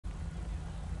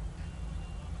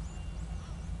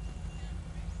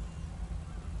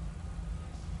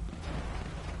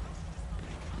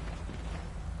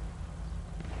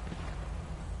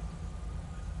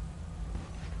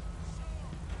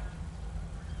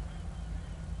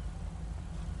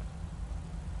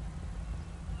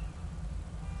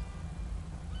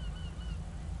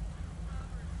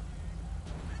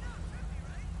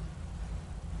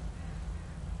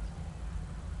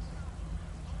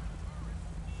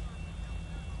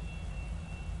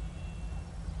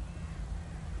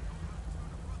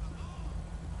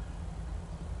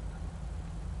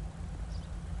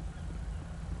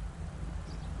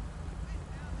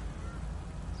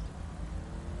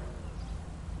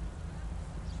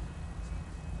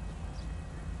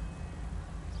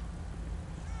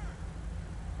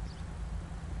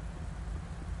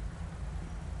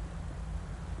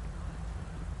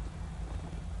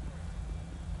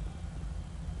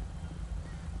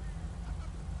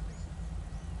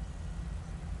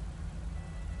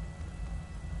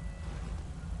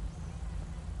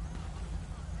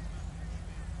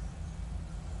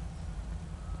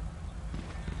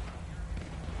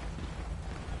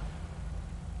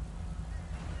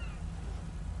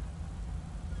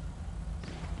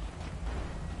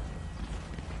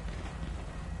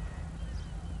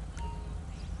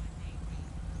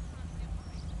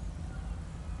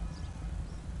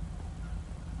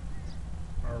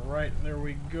Alright, there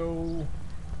we go.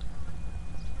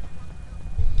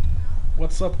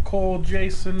 What's up, Cole,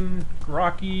 Jason,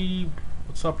 Rocky?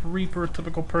 What's up, Reaper,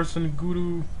 Typical Person,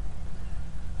 Guru?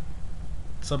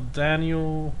 What's up,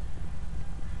 Daniel?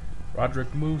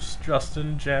 Roderick Moose,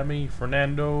 Justin, Jammy,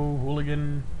 Fernando,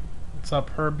 Hooligan. What's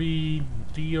up, Herbie,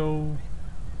 Dio?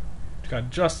 We got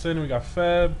Justin, we got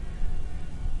Feb.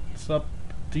 What's up,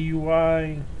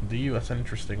 DUI? DU, that's an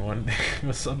interesting one.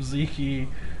 What's up, Zeke?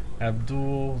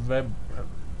 Abdul, Vred?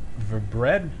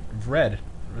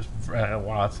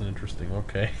 Wow, that's an interesting,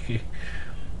 okay.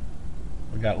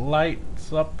 We got Light,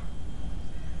 what's up?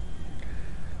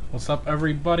 What's up,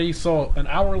 everybody? So, an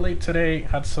hour late today,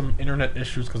 had some internet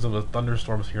issues because of the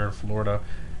thunderstorms here in Florida.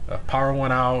 Power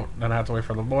went out, then I had to wait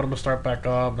for the modem to start back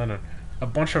up, then a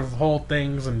bunch of whole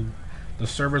things, and the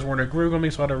servers weren't agreeing with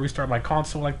me, so I had to restart my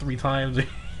console like 3 times.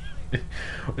 It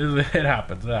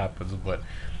happens, but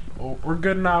we're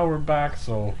good now, we're back,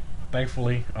 so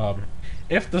thankfully.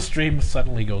 If the stream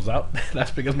suddenly goes out,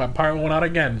 that's because my power went out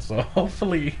again, so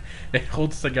hopefully it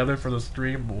holds together for the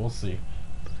stream, but we'll see.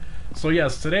 So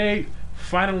yes, today,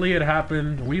 finally it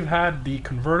happened. We've had the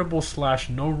convertible /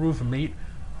 no roof meet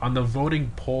on the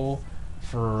voting poll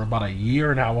for about a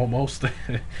year now almost.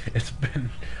 It's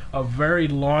been a very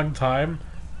long time,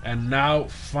 and now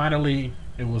finally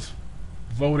it was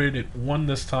voted. It won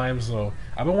this time, so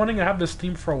I've been wanting to have this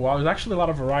theme for a while. There's actually a lot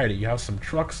of variety. You have some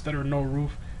trucks that are no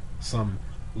roof, some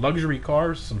luxury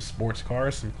cars, some sports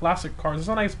cars, some classic cars. It's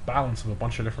a nice balance of a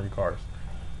bunch of different cars.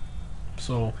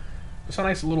 So it's a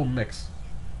nice little mix.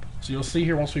 So you'll see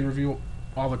here once we review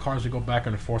all the cars, we go back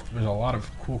and forth. There's a lot of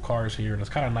cool cars here, and it's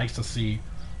kind of nice to see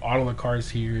all of the cars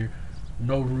here.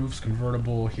 No roofs,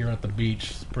 convertible here at the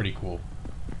beach. It's pretty cool.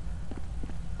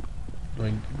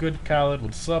 Doing good, Khaled.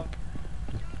 What's up?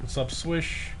 What's up,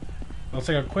 Swish? Let's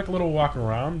take a quick little walk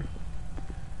around.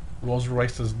 Rolls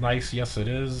Royce is nice. Yes, it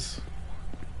is.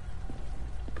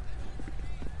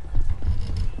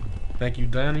 Thank you,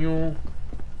 Daniel.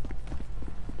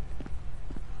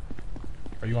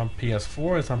 Are you on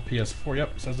PS4? It's on PS4.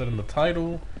 Yep, says it in the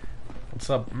title.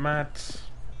 What's up, Matt?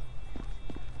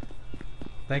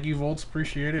 Thank you, Volts.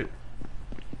 Appreciate it.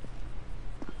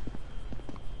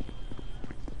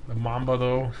 The Mamba,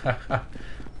 though.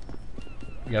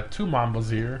 We got 2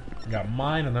 Mambas here. We got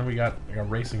mine, and then we got a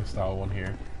racing style one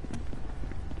here.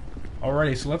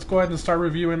 Alrighty, so let's go ahead and start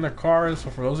reviewing the cars.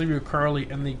 So for those of you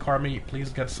currently in the car meet, please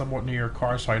get somewhat near your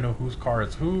car so I know whose car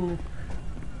is who.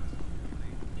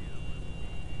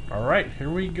 Alright,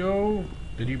 here we go.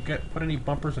 Did you put any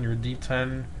bumpers on your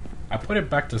D10? I put it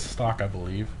back to stock, I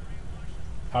believe.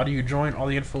 How do you join? All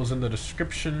the info is in the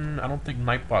description. I don't think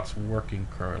Nightbot's working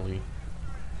currently.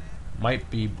 Might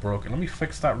be broken. Let me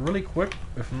fix that really quick.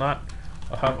 If not,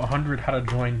 I'll have 100 how to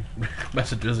join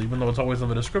messages, even though it's always in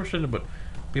the description, but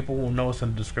people will know it's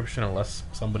in the description unless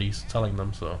somebody's telling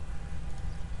them, so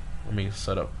let me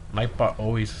set up.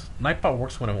 Nightbot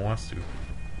works when it wants to.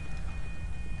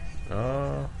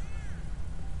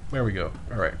 There we go.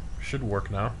 Alright, should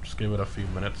work now. Just give it a few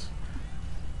minutes.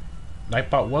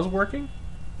 Nightbot was working?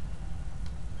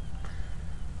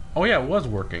 Oh yeah, it was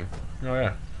working. Oh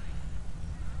yeah.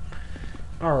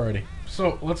 Alrighty,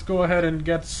 so let's go ahead and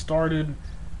get started.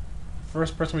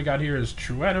 First person we got here is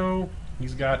Trueno.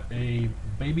 He's got a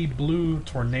baby blue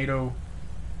Tornado.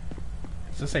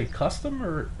 Is this a custom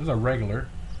or is it a regular?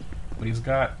 But he's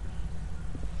got...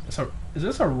 So, is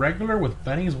this a regular with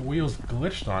Benny's wheels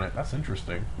glitched on it? That's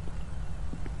interesting.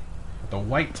 The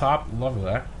white top, love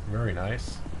that. Very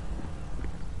nice.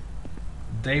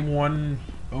 Day 1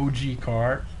 OG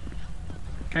car.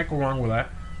 Can't go wrong with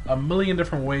that. A million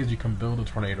different ways you can build a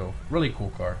Tornado. Really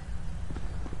cool car.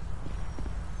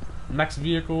 Next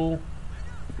vehicle.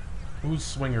 Whose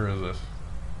swinger is this?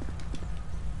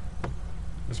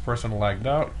 This person lagged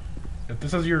out. If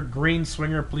this is your green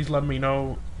swinger, please let me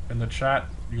know in the chat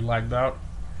you lagged out.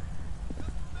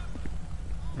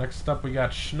 Next up we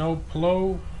got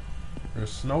Snowplow. Or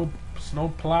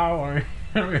Snowplow.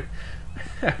 Or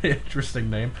interesting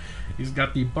name. He's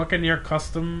got the Buccaneer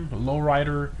Custom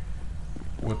Lowrider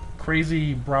with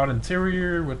crazy brown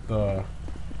interior with the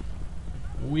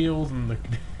wheels and the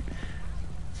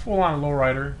full-on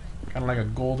lowrider. Kind of like a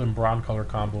gold and brown color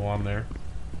combo on there.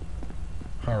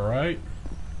 Alright.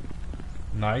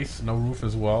 Nice. No roof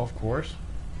as well, of course.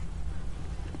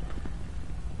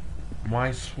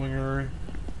 My swinger.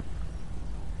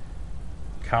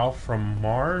 Cal from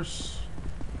Mars.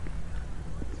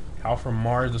 Cal from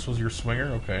Mars, this was your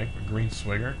swinger? Okay, a green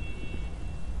swinger.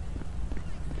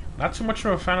 Not too much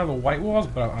of a fan of the white walls,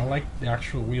 but I like the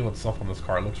actual wheel itself on this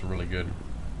car. It looks really good.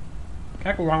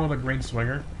 Can't go wrong with a green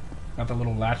swinger. Got the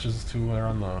little latches too there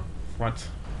on the front.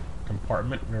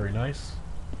 compartment. Very nice.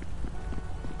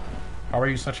 How are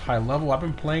you such high level? I've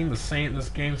been playing this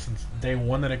game since day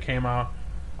one that it came out.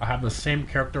 I have the same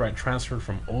character I transferred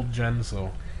from old gen,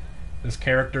 so this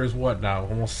character is what now?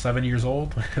 Almost 7 years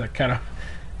old? That kind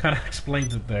of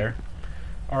explains it there.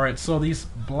 Alright, so these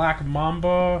Black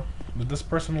Mamba, did this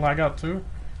person lag out too?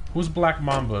 Whose Black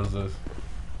Mamba is this?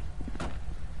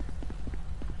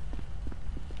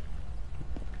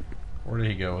 Where did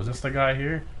he go? Is this the guy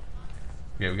here?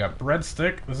 Okay, we got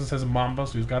Breadstick. This is his Mamba,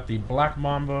 so he's got the Black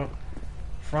Mamba,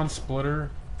 front splitter,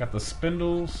 got the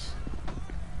spindles,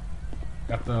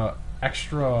 got the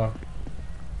extra...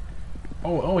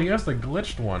 Oh, he has the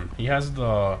glitched one. He has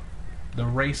the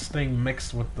race thing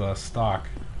mixed with the stock.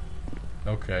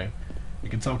 Okay, you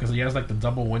can tell because he has like the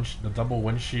double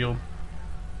windshield.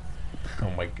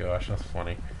 Oh my gosh, that's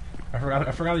funny. I forgot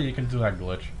that you can do that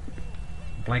glitch.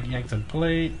 Blank Yankton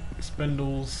plate,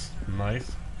 spindles,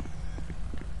 nice.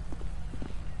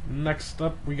 Next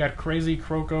up, we got Crazy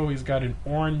Croco. He's got an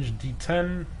orange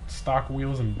D10, stock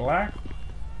wheels in black,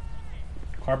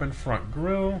 carbon front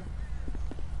grille.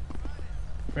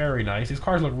 Very nice. These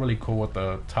cars look really cool with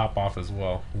the top off as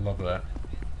well. Love that.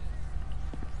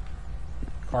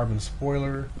 Carbon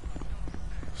spoiler.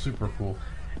 Super cool.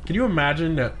 Can you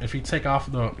imagine that if you take off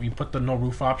you put the no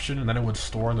roof option and then it would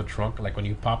store in the trunk? Like when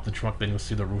you pop the trunk, then you'll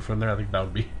see the roof in there. I think that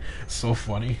would be so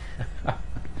funny.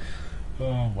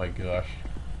 Oh my gosh.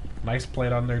 Nice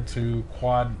plate on there too.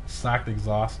 Quad sacked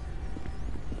exhaust.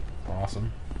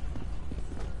 Awesome.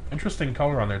 Interesting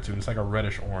color on there too. It's like a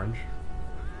reddish orange.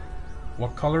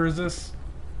 What color is this?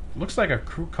 Looks like a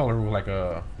crew color with like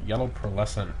a yellow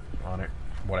pearlescent on it,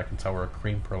 from what I can tell, or a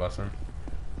cream pearlescent.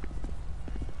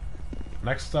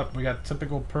 Next up, we got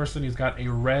typical person. He's got a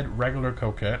red regular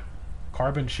Coquette,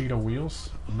 carbon cheetah wheels,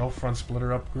 no front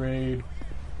splitter upgrade,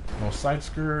 no side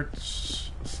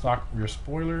skirts, stock rear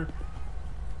spoiler,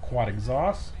 quad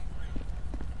exhaust.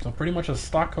 So pretty much a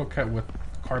stock Coquette with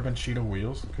carbon cheetah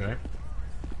wheels. Okay.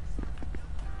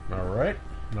 All right,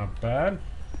 not bad.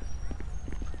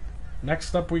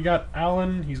 Next up, we got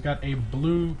Alan. He's got a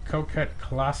blue Coquette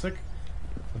Classic,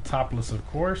 the topless, of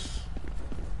course.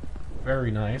 Very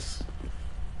nice.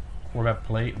 Corvette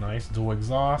plate, nice. Dual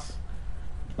exhaust.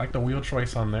 Like the wheel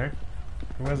choice on there.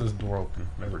 Who has this door open?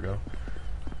 There we go.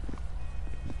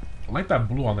 I like that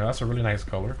blue on there. That's a really nice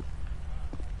color.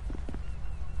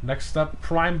 Next up,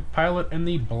 Prime Pilot in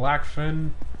the black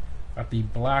fin. Got the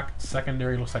black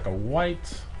secondary, looks like a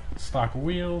white. Stock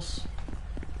wheels.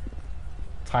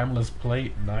 Timeless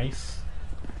plate, nice.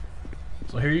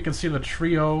 So here you can see the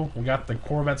trio. We got the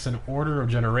Corvettes in order of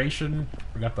generation.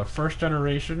 We got the first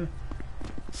generation,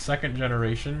 second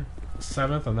generation,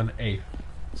 seventh, and then eighth.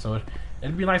 So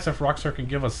it'd be nice if Rockstar can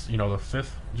give us, you know, the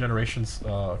fifth generation's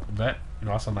vet. You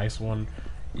know, that's a nice one.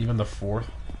 Even the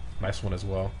fourth, nice one as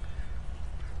well.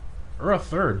 Or a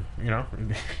third, you know.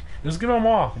 Just give them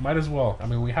all. Might as well. I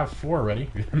mean, we have 4 already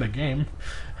in the game.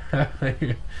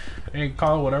 They can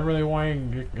call it whatever they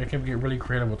want. They can get really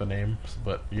creative with the names,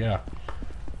 but yeah.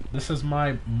 This is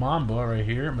my Mamba right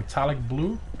here, metallic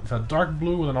blue. It's a dark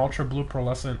blue with an ultra blue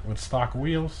pearlescent with stock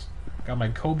wheels. Got my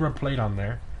Cobra plate on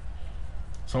there.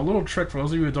 So a little trick for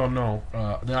those of you who don't know,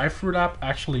 the iFruit app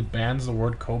actually bans the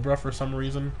word Cobra for some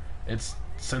reason. It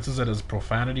senses it as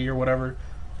profanity or whatever.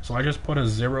 So I just put a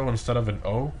 0 instead of an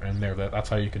O, and there. That's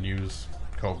how you can use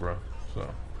Cobra.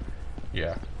 So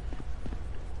yeah.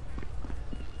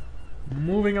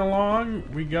 Moving along,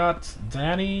 we got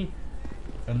Danny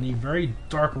and the very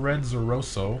dark red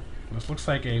Zeroso. This looks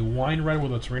like a wine red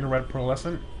with a Torino red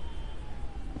pearlescent.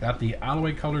 Got the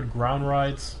alloy colored ground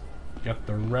rides. Got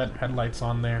the red headlights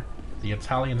on there. The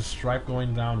Italian stripe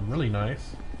going down, really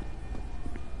nice.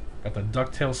 Got the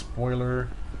ducktail spoiler,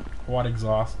 quad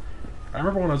exhaust. I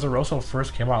remember when the Zeroso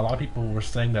first came out, a lot of people were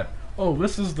saying that, oh,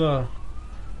 this is the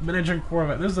mid-engine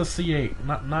Corvette, this is the C8,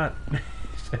 not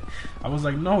I was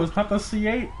like, no, it's not the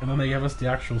C8. And then they gave us the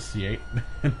actual C8.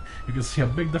 You can see a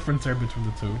big difference there between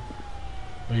the two.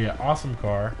 But yeah, awesome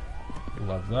car.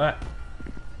 Love that.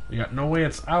 You got No Way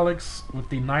It's Alex with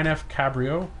the 9F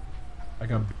Cabrio.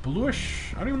 Like a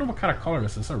bluish, I don't even know what kind of color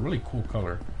this is. It's a really cool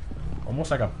color. Almost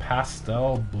like a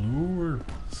pastel blue, or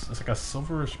it's like a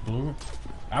silverish blue.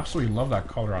 Absolutely love that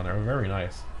color on there. Very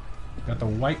nice. Got the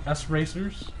white S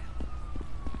racers.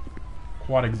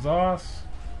 Quad exhaust.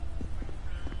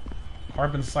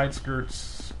 Carbon side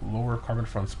skirts, lower carbon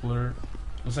front splitter.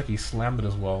 Looks like he slammed it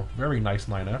as well. Very nice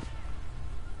 9F.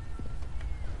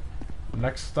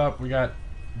 Next up, we got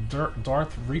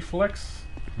Darth Reflex,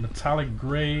 metallic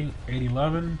gray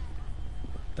 811,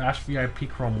 dash VIP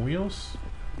chrome wheels,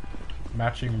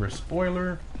 matching rear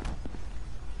spoiler.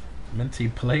 Minty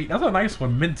plate. That's a nice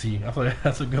one, minty.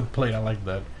 That's a good plate. I like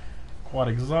that. Quad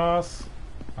exhaust.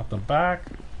 Out the back.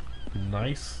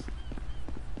 Nice.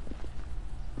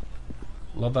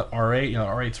 Love that R8. Yeah,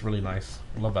 R8's really nice.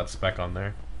 Love that spec on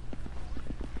there.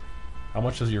 How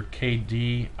much is your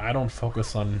KD? I don't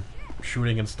focus on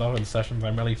shooting and stuff in sessions.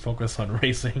 I mainly focus on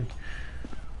racing.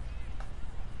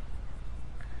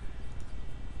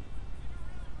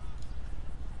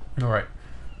 Alright.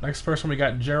 Next person we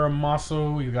got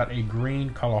Jeremaso. We got a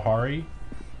green Kalahari.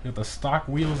 We got the stock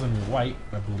wheels in white,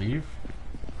 I believe.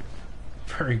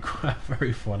 Very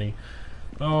very funny.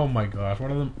 Oh my gosh,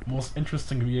 one of the most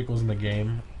interesting vehicles in the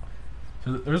game.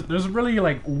 So there's really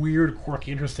like weird,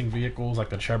 quirky, interesting vehicles like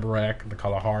the Cheburek, the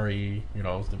Kalahari, you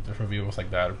know, the different vehicles like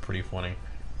that are pretty funny.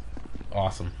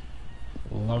 Awesome.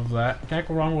 Love that. Can't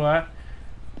go wrong with that.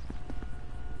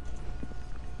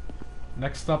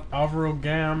 Next up, Alvaro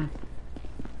Gam.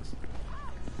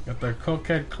 Got the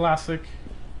Coquette Classic.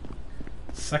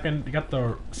 You got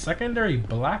the secondary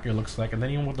black, it looks like, and then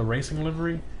even with the racing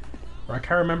livery. Or I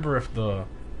can't remember if the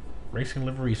racing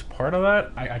livery is part of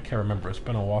that. I can't remember. It's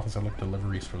been a while since I looked at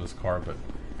liveries for this car, but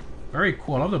very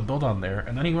cool. I love the build on there.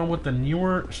 And then he went with the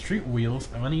newer street wheels,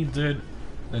 and then he did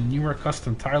the newer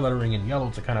custom tire lettering in yellow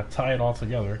to kind of tie it all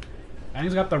together. And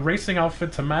he's got the racing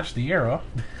outfit to match the era.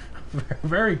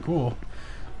 Very cool.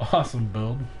 Awesome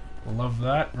build. Love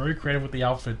that. Very creative with the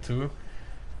outfit too.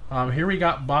 Here we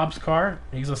got Bob's car.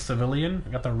 He's a civilian.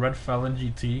 We got the red Felon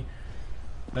GT.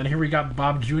 Then here we got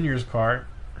Bob Jr.'s car.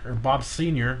 Or Bob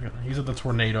Sr. He's at the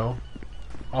Tornado.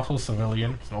 Also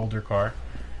civilian. It's an older car.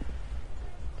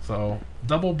 So,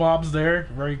 double Bobs there.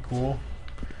 Very cool.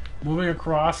 Moving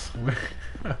across,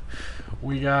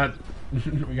 we got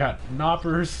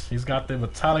Knoppers. He's got the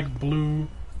metallic blue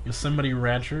Yosemite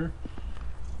Rancher.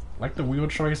 Like the wheel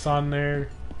choice on there.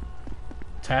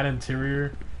 Tan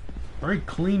interior. Very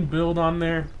clean build on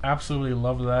there. Absolutely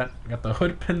love that. Got the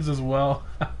hood pins as well.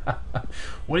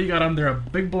 What do you got on there? A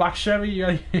big block Chevy?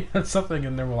 You got something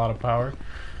in there with a lot of power.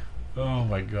 Oh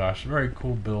my gosh. Very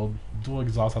cool build. Dual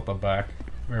exhaust at the back.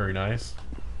 Very nice.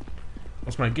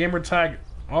 That's my gamer tag.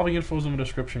 All the info's in the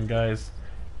description, guys.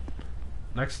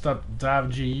 Next up,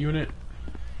 Dav G unit.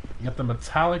 You got the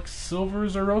metallic silver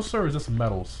Zerosa, or is this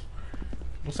metals?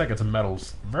 Looks like it's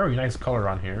metals. Very nice color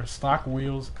on here. Stock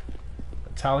wheels.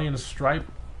 Italian stripe.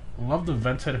 Love the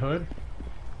vented hood.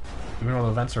 Even though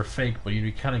the vents are fake, but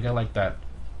you kind of get like that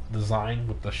design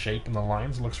with the shape and the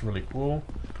lines. Looks really cool.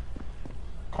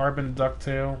 Carbon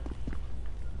ducktail.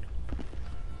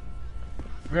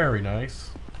 Very nice.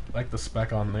 Like the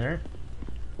spec on there.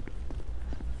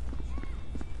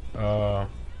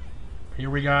 Here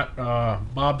we got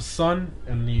Bob's son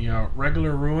and the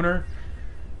regular Ruiner.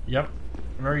 Yep.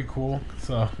 Very cool.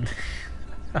 So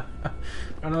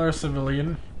another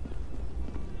civilian.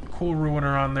 Cool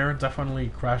Ruiner on there. Definitely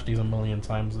crashed these a million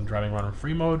times in driving around in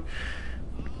free mode.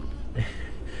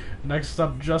 Next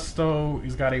up, Justo.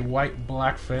 He's got a white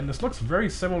black fin. This looks very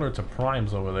similar to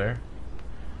Prime's over there.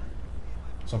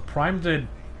 So Prime did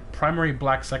primary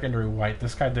black, secondary white.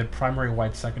 This guy did primary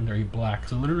white, secondary black.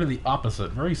 So literally the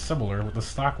opposite. Very similar with the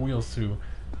stock wheels too.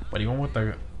 But he went with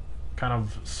the kind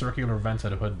of circular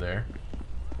vented hood there.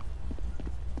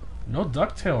 No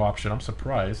ducktail option. I'm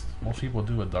surprised. Most people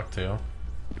do a ducktail.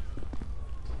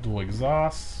 Dual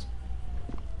exhaust.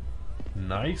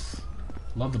 Nice.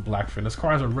 Love the black fin. This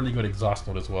car has a really good exhaust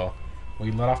note as well. When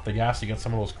you let off the gas, you get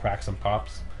some of those cracks and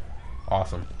pops.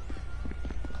 Awesome.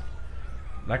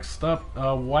 Next up,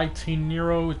 YT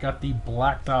Nero. We got the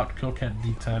blacked out Coquette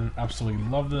D10. Absolutely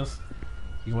love this.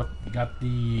 You got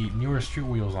the newer street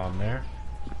wheels on there.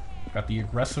 Got the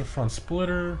aggressive front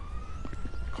splitter.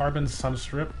 Carbon sun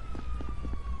strip.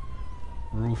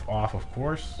 Roof off, of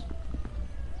course.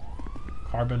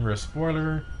 Carbon rear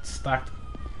spoiler. Stacked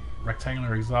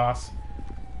rectangular exhaust.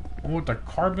 One with the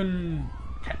carbon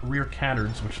rear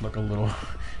canards, which look a little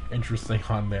interesting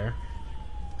on there.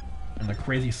 And the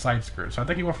crazy side skirts. So I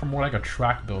think he went for more like a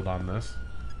track build on this.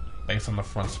 Based on the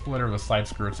front splitter, the side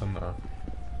skirts, and the...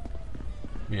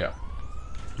 Yeah.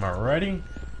 Alrighty.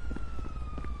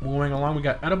 Moving along, we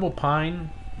got Edible Pine.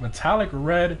 Metallic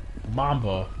red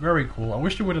Mamba. Very cool. I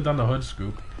wish you would have done the hood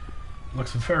scoop.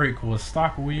 Looks very cool.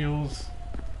 Stock wheels.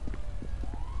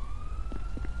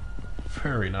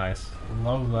 Very nice.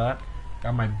 Love that.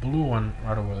 Got my blue one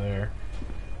right over there.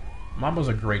 Mamba's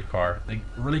a great car. Like,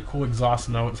 really cool exhaust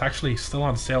note. It's actually still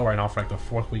on sale right now for like the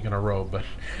 4th week in a row, but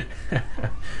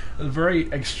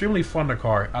it's extremely fun to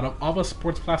car. Out of all the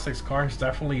sports classics cars,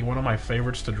 definitely one of my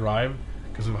favorites to drive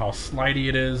because of how slidey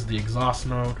it is, the exhaust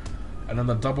note, and then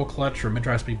the double clutch or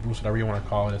mid-drive speed boost, whatever you want to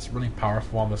call it. It's really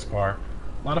powerful on this car.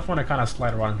 A lot of fun to kind of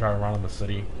slide around and drive around in the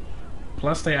city.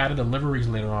 Plus, they added the liveries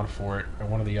later on for it in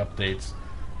one of the updates.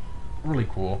 Really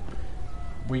cool.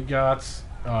 We got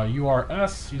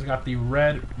URS. He's got the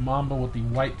red Mamba with the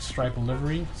white stripe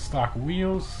livery. Stock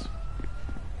wheels.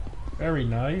 Very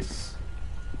nice.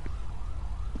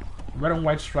 Red and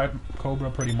white stripe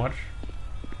Cobra, pretty much.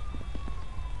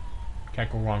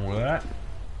 Can't go wrong with that.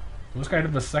 This guy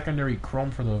did the secondary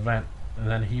chrome for the event, and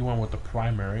then he went with the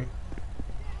primary.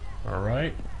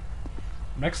 Alright.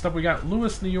 Next up, we got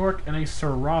Lewis, New York, and a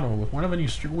Serrano with one of the new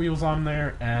street wheels on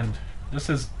there, and this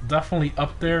is definitely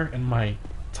up there in my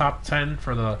top 10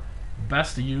 for the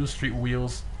best used street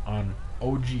wheels on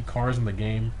OG cars in the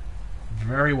game.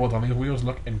 Very well done. These wheels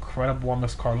look incredible on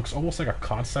this car. Looks almost like a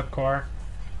concept car.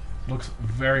 Looks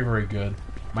very, very good.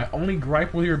 My only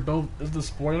gripe with your build is the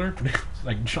spoiler.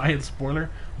 Like, giant spoiler.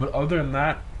 But other than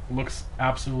that, looks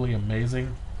absolutely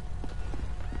amazing.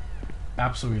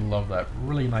 Absolutely love that.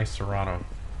 Really nice Serrano.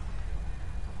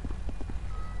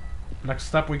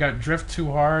 Next up, we got Drift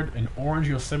Too Hard, an orange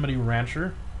Yosemite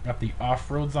Rancher. Got the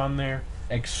off-roads on there.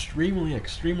 Extremely,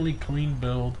 extremely clean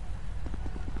build.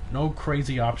 No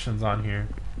crazy options on here.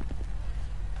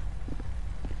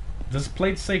 Does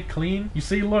plate say clean? You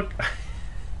see, look.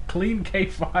 Clean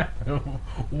K5.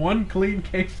 One clean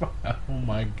K5. Oh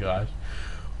my gosh.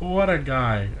 What a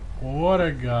guy. What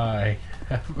a guy.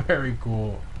 Very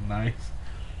cool. Nice.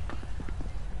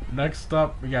 Next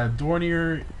up, we got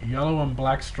Dornier, yellow and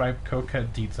black striped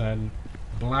Coquette D10.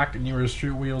 Black newer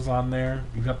street wheels on there.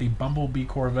 You got the Bumblebee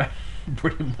Corvette.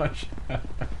 Pretty much.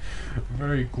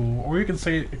 Very cool. Or you can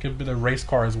say it could be the race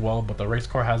car as well, but the race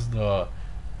car has the...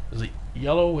 Is it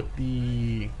yellow with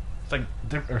the... It's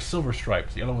like or silver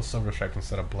stripes. Yellow with silver stripes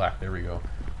instead of black. There we go.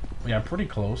 Yeah, pretty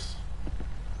close.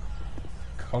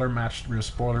 Color matched rear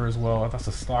spoiler as well. That's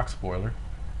a stock spoiler.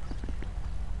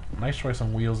 Nice choice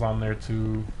on wheels on there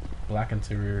too. Black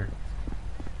interior.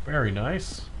 Very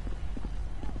nice.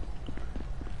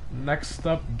 Next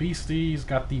up, Beastie's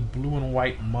got the blue and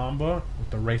white Mamba with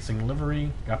the racing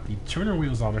livery. Got the tuner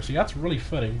wheels on there. See, that's really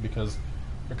fitting because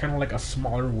they're kind of like a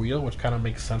smaller wheel, which kind of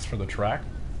makes sense for the track.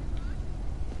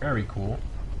 Very cool.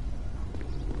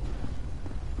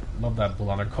 Love that build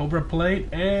on there. Cobra plate.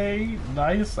 Hey,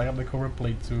 nice. I have the Cobra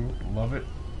plate too. Love it.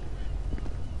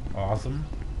 Awesome.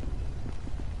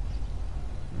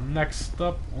 Next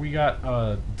up, we got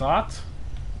Dot.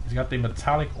 He's got the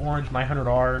metallic orange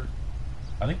 900R.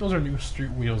 I think those are new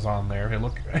street wheels on there. They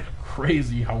look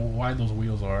crazy how wide those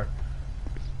wheels are.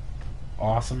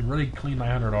 Awesome. Really clean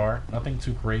 900R. Nothing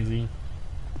too crazy.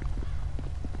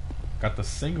 Got the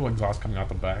single exhaust coming out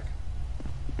the back.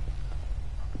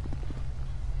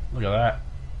 Look at that.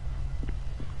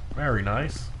 Very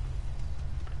nice.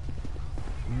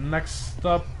 Next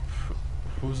up,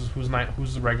 who's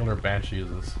the regular Banshee is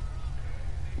this?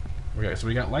 Okay, so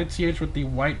we got Light TH with the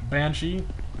white Banshee.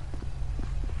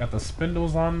 Got the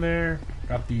spindles on there.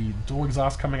 Got the dual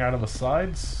exhaust coming out of the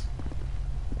sides.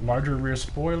 Larger rear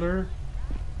spoiler.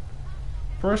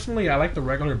 Personally, I like the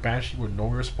regular Banshee with no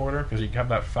rear spoiler because you have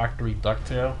that factory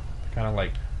ducktail. Kind of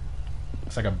like,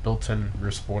 it's like a built-in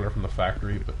rear spoiler from the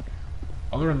factory. But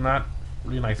other than that,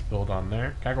 really nice build on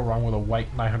there. Can't go wrong with a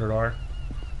white 900R.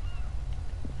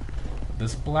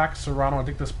 This black Serrano, I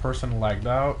think this person lagged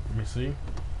out. Let me see.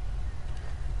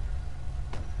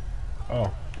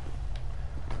 Oh.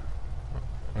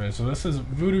 Okay, so this is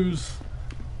Voodoo's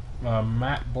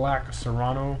matte black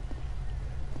Serrano.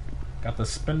 Got the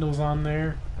spindles on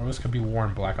there. Or this could be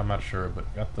worn black, I'm not sure.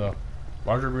 But got the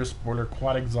larger rear spoiler,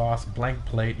 quad exhaust, blank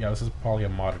plate. Yeah, this is probably a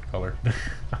modded color.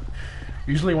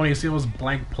 Usually when you see those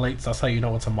blank plates, that's how you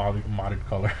know it's a modded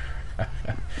color.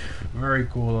 Very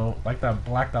cool though. Like that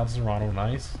blacked out Serrano,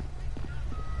 nice.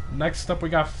 Next up we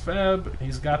got Feb.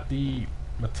 He's got the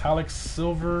metallic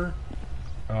silver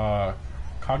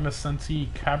Cognoscenti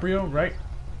Cabrio, right?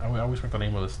 I always forget the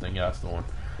name of this thing. Yeah, that's the one.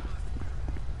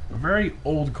 A very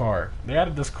old car. They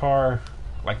added this car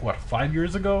like what, 5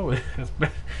 years ago?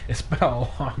 It's been a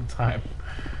long time.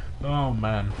 Oh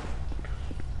man.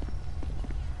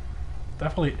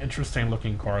 Definitely interesting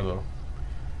looking car though.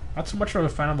 Not too much of a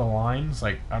fan of the lines.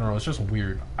 Like, I don't know, it's just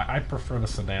weird. I prefer the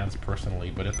sedans personally,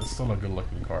 but it's still a good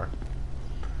looking car.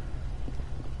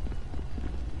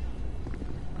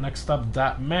 Next up,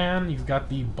 that man. He's got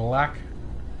the black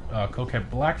Coquette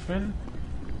Blackfin.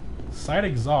 Side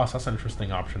exhaust, that's an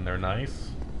interesting option there, nice.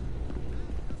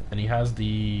 And he has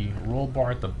the roll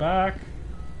bar at the back.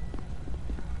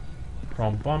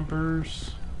 Chrome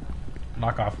bumpers.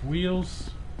 Knockoff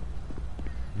wheels.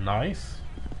 Nice.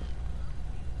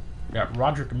 Got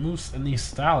Roderick Moose and the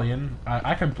Stallion.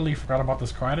 I completely forgot about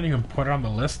this car. I didn't even put it on the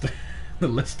list. The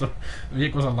list of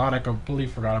vehicles allowed, I completely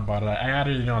forgot about it. I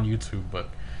added it on YouTube, but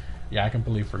Yeah, I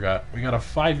completely forgot. We got a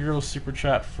 €5 super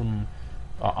chat from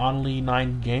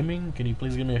Only9 Gaming. Can you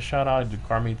please give me a shout out? I do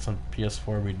car meets on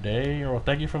PS4 every day. Or well,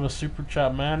 thank you for the super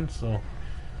chat, man. So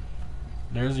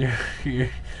there's your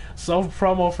self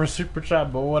promo for super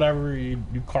chat, but whatever. You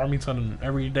do car meets on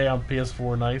every day on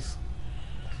PS4. Nice.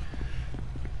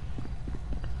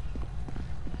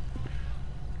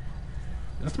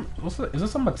 Is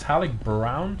this a metallic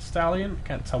brown stallion? I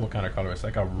can't tell what kind of color. It's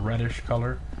like a reddish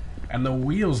color. And the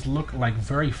wheels look like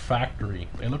very factory.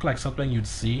 They look like something you'd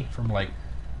see from like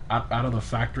out of the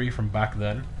factory from back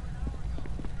then.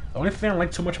 The only thing I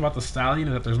like too much about the Stallion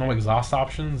is that there's no exhaust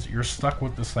options. You're stuck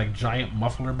with this like giant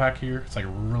muffler back here. It's like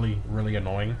really, really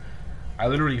annoying. I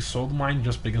literally sold mine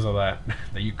just because of that.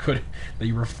 that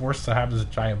you were forced to have this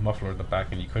giant muffler at the back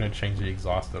and you couldn't change the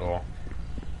exhaust at all.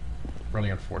 Really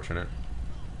unfortunate.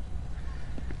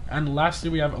 And lastly,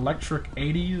 we have electric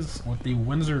 80s with the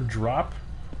Windsor drop.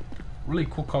 Really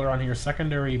cool color on here.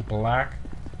 Secondary black,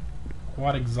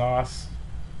 quad exhaust,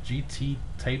 GT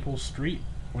table street.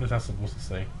 What is that supposed to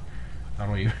say? I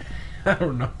don't even. I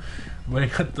don't know. But I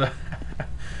got the.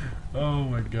 Oh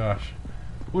my gosh.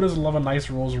 Who doesn't love a nice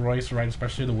Rolls Royce, right?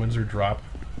 Especially the Windsor drop.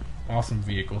 Awesome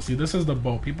vehicle. See, this is the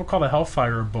boat. People call the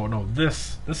Hellfire a boat. No,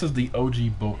 this is the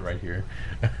OG boat right here.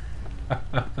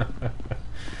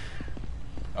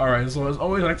 Alright, so as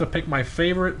always, I like to pick my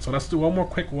favorite. So let's do one more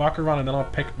quick walk around and then I'll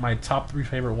pick my top 3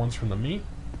 favorite ones from the meet.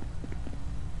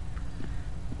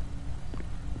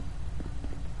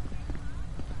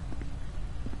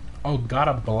 Oh, got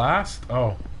a blast?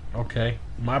 Oh, okay.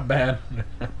 My bad.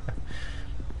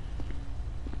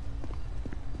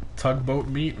 Tugboat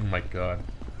meet? Oh my god.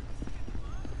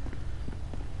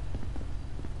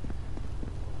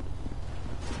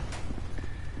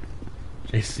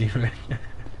 JC, man.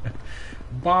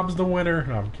 Bob's the winner.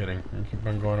 No, I'm kidding. I keep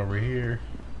on going over here.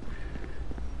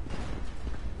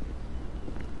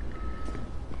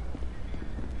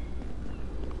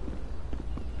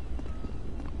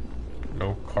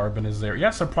 No carbon is there.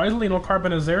 Yeah, surprisingly, no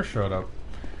carbon is there showed up.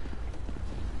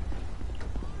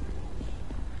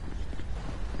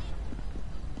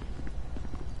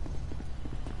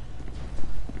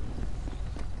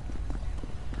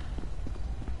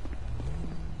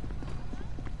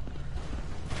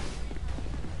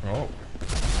 Oh.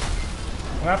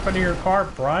 What happened to your car,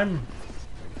 Prime?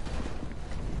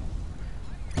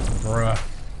 Bruh.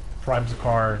 Prime's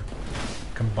car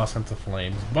combusts into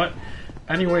flames. But,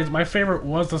 anyways, my favorite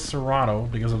was the Serrano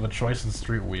because of the choice in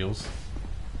street wheels.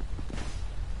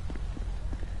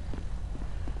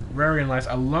 Very nice.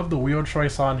 I love the wheel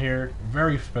choice on here.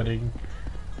 Very fitting.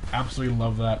 Absolutely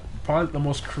love that. Probably the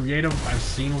most creative I've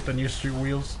seen with the new street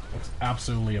wheels. Looks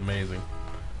absolutely amazing.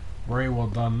 Very well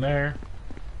done there.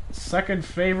 Second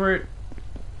favorite,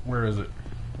 where is it?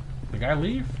 The guy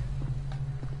leave?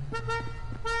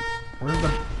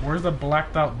 Where's the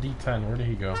blacked out D10? Where did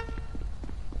he go?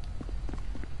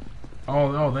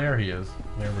 Oh, there he is.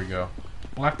 There we go.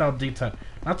 Blacked out D10.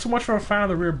 Not too much of a fan of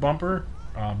the rear bumper,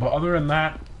 but other than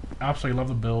that, absolutely love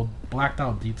the build. Blacked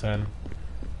out D10.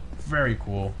 Very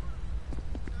cool.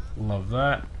 Love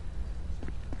that.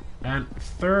 And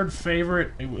third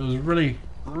favorite, it was really,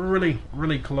 really,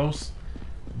 really close.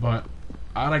 But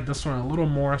I like this one a little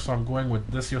more, so I'm going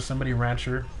with this Yosemite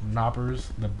Rancher knoppers,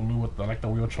 the blue with I like the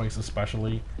wheel choice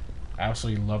especially.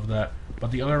 Absolutely love that.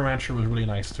 But the other Rancher was really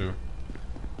nice too.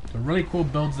 So really cool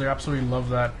builds there. Absolutely love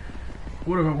that.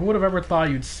 Who would have ever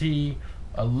thought you'd see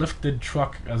a lifted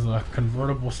truck as a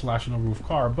convertible / no roof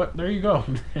car? But there you go.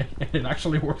 It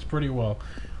actually works pretty well.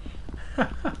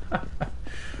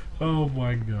 Oh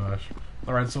my gosh.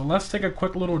 Alright, so let's take a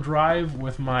quick little drive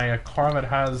with my car that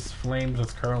has flames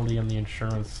that's currently in the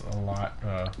insurance a lot.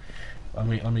 Let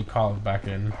me call it back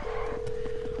in.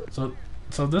 So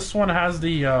this one has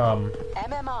the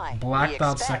blacked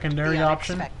out secondary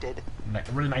option.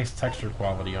 Really nice texture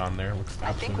quality on there. Looks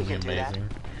absolutely amazing.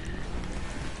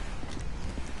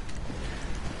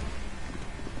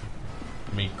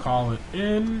 Let me call it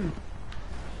in.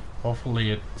 Hopefully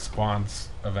it spawns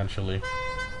eventually.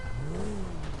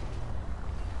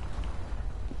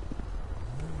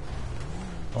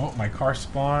 Oh, my car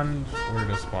spawned. Where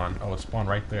did it spawn? Oh, it spawned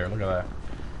right there. Look at that.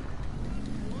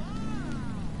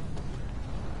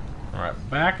 Alright,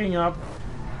 backing up.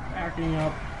 Backing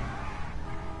up.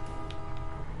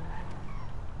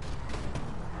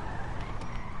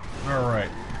 Alright.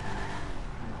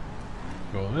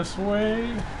 Go this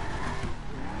way.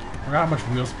 I forgot how much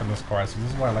wheel spin this car has. So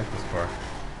this is why I like this car.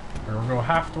 We're gonna go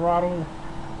half throttle.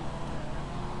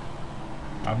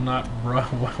 I'm not, bro.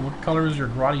 What color is your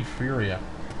Grotti Furia?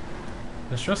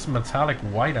 It's just metallic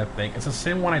white, I think. It's the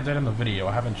same one I did in the video.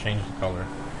 I haven't changed the color.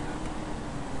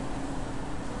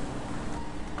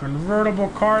 Convertible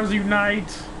cars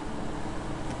unite!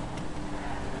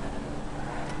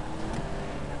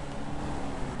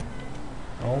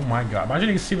 Oh my god. Imagine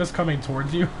you see this coming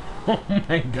towards you. Oh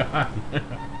my god.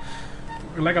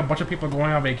 We're like a bunch of people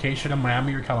going on vacation in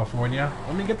Miami or California.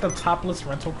 Let me get the topless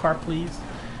rental car, please.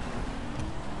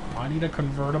 I need a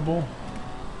convertible.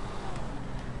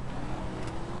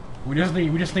 We just need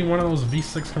one of those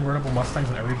V6 convertible Mustangs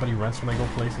that everybody rents when they go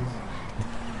places.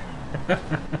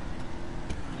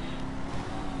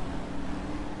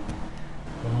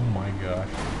 Oh my gosh.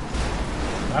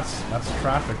 That's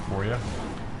traffic for you.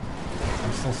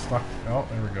 I'm still stuck. Oh,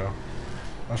 there we go.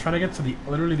 I was trying to get to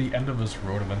literally the end of this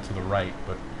road and then to the right,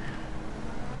 but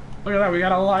look at that, we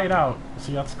got a light out.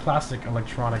 See, that's classic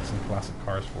electronics and classic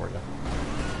cars for you.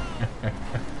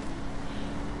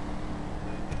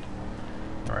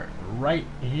 Alright, right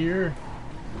here.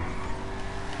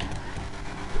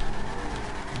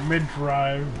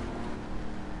 Mid-drive.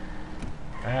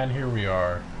 And here we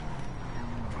are.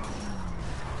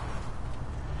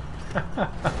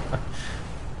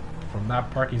 From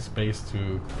that parking space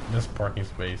to this parking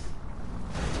space.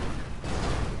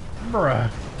 Bruh.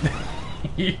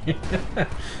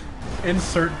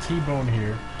 Insert T-bone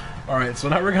here. Alright, so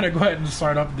now we're gonna go ahead and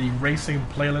start up the racing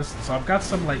playlist. So I've got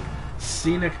some like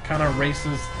scenic kind of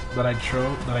races that I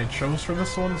chose for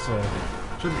this one, so it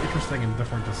should be interesting and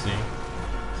different to see.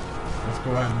 Let's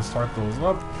go ahead and start those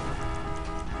up.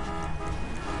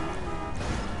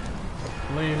 The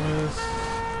playlist.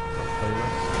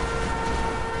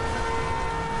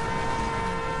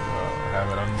 Have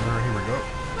it under. Here we go.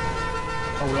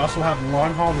 Oh, we also have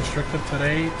long haul restricted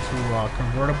today to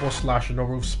convertible / no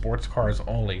roof sports cars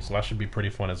only, so that should be pretty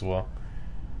fun as well.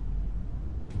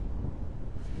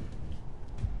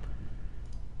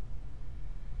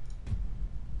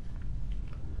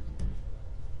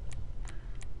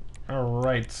 All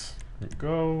right, here we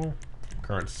go.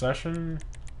 Current session.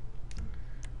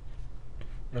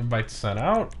 Invite sent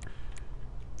out.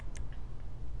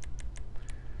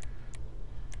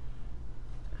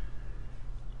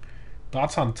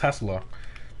 Thoughts on Tesla?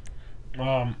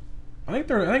 I think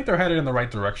they're headed in the right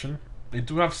direction. They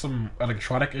do have some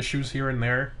electronic issues here and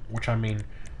there, which I mean,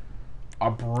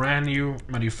 a brand new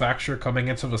manufacturer coming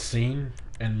into the scene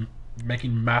and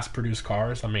making mass-produced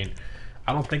cars. I mean,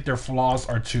 I don't think their flaws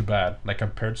are too bad, like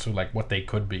compared to like what they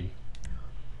could be,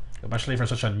 especially for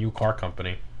such a new car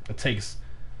company. It takes,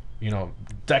 you know,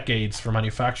 decades for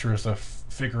manufacturers to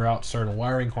figure out certain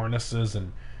wiring harnesses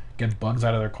and get bugs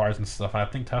out of their cars and stuff. I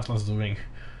think Tesla's doing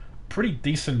a pretty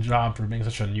decent job for being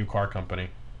such a new car company.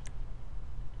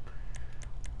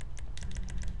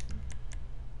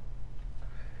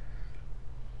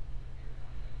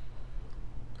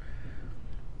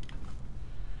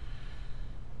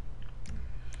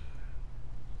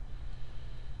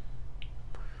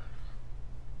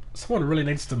 Someone really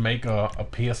needs to make a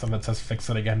PSN that says "Fix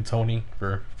it again, Tony"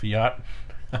 for Fiat.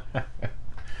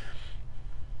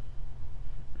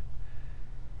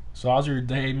 So how's your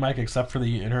day, Mike, except for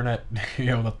the internet, you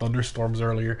know, the thunderstorms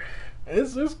earlier?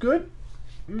 It's good.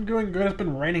 I'm doing good. It's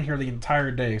been raining here the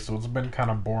entire day, so it's been kind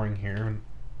of boring here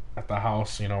at the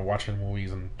house, you know, watching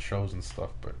movies and shows and stuff,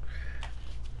 but...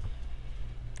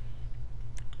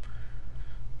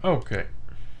 Okay.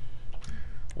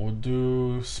 We'll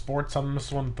do sports on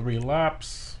this one, 3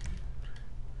 laps.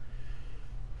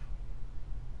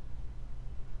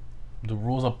 The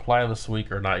rules apply this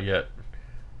week or not yet?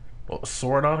 Well,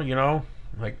 sorta, you know,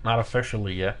 like not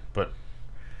officially yet, but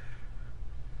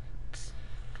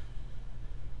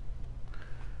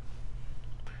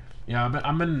yeah,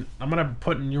 I'm gonna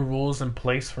put new rules in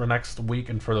place for next week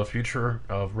and for the future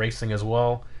of racing as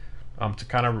well, to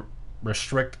kind of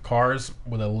restrict cars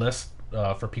with a list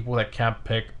for people that can't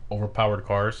pick overpowered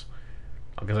cars,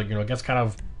 because you know it gets kind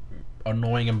of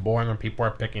annoying and boring when people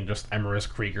are picking just Emirates,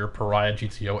 Krieger, Pariah,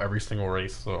 GTO every single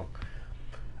race. So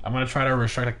I'm gonna try to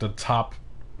restrict like the top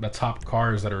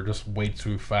cars that are just way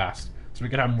too fast, so we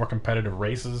can have more competitive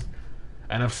races.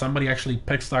 And if somebody actually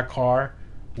picks that car,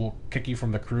 we'll kick you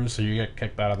from the crew, so you get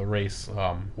kicked out of the race.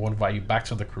 We'll invite you back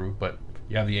to the crew, but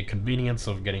you have the inconvenience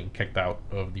of getting kicked out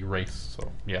of the race.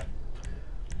 So yeah.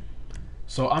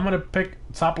 So I'm gonna pick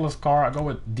topless car. I'll go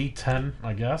with D10,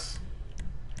 I guess.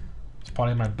 It's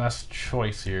probably my best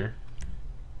choice here.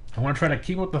 I want to try to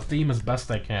keep with the theme as best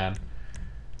I can.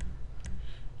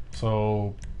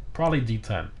 So probably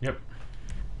D10. Yep.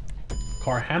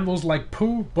 Car handles like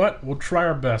poo, but we'll try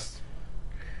our best.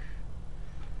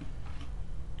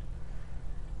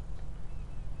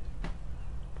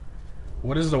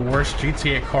 What is the worst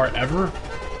GTA car ever?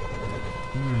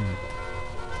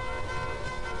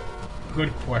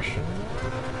 Good question.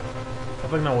 I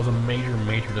think that was a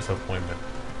major disappointment.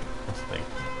 Let's think.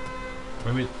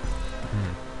 Maybe.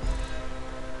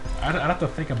 I'd have to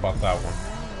think about that one.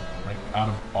 Like, out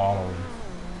of all of them.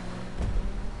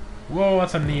 Whoa,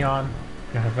 that's a neon.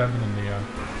 Yeah, I've been a neon.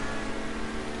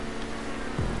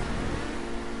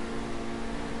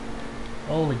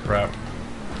 Holy crap.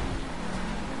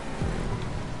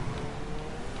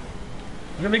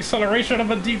 Look at the acceleration of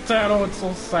a D10. Oh, it's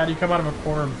so sad. You come out of a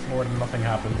corner in Florida and nothing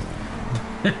happens.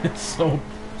 It's so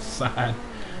sad.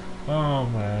 Oh,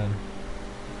 man.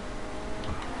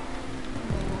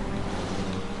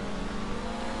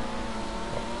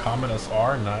 Comet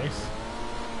SR, nice.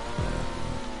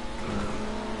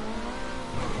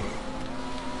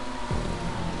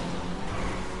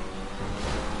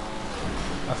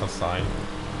 That's a sign.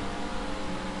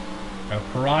 Got a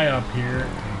pariah up here.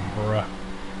 Bruh.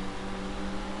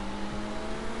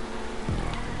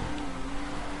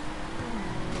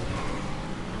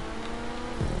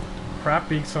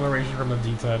 Crappy acceleration from the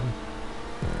D10.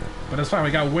 But it's fine, we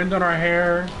got wind on our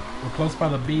hair. We're close by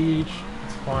the beach.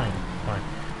 It's fine, it's fine.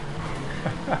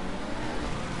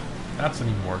 That's an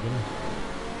E. Morgan.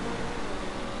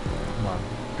 Come on.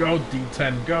 Go,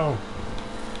 D10, go!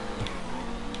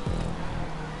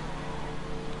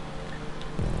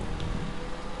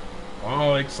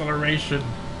 Oh, acceleration.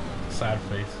 Sad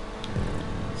face.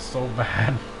 So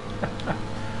bad.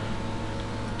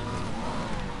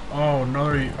 Oh,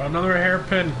 another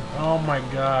hairpin. Oh my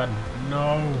god.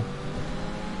 No.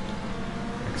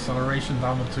 Acceleration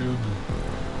down the tube.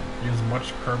 Get as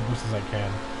much curb boost as I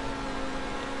can.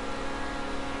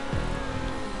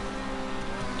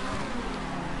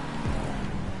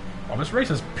 Oh, this race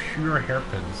is pure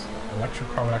hairpins. Electric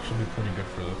car would actually be pretty good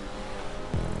for this.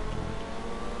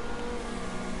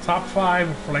 Top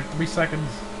 5 for like 3 seconds.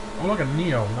 Oh, look at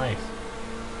Neo. Nice.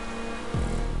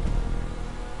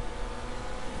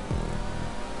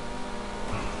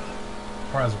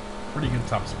 Car has pretty good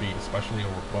top speed, especially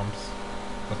over bumps.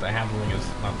 But the handling is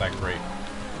not that great.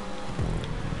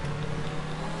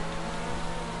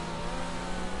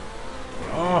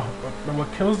 Oh, but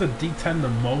what kills the D10 the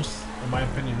most, in my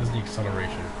opinion, is the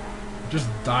acceleration. It just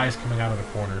dies coming out of the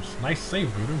corners. Nice save,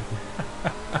 Voodoo.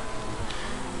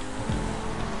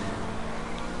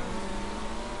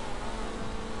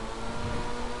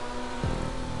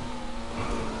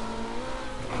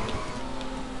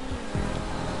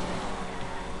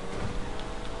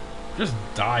 Just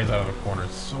dies out of the corner.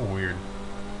 It's so weird.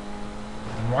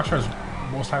 And Rockstar's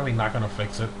most likely not going to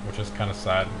fix it, which is kind of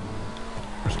sad.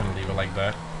 We're just going to leave it like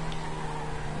that.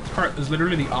 This car is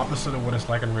literally the opposite of what it's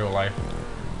like in real life.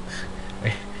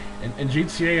 In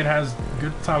GTA, it has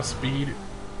good top speed,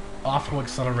 awful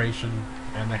acceleration,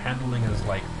 and the handling is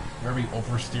like very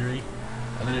oversteery.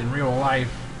 And then in real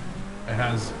life, it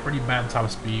has pretty bad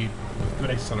top speed with good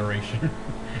acceleration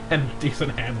and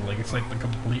decent handling. It's like the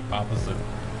complete opposite.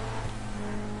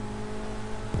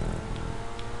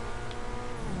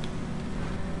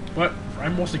 But I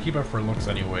mostly keep it for looks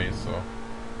anyway, so.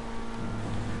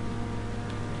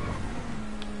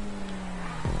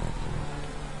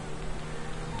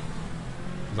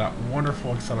 That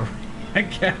wonderful acceleration. I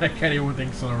can't even with the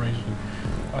acceleration.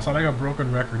 I sound like a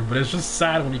broken record, but it's just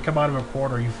sad when you come out of a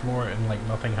corner, you floor it, and like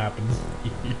nothing happens.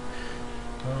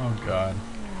 Oh god.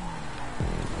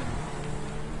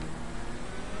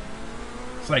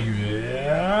 It's like,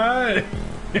 yeah.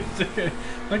 It's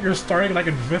like you're starting like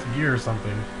in 5th gear or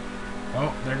something.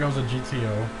 Oh, there goes a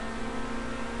GTO.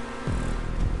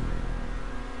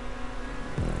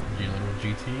 Dealing with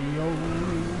GTO.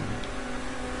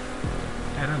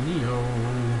 And a Neo.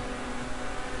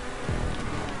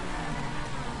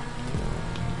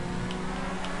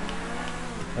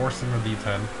 Forcing the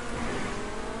D10.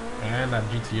 And that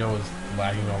GTO is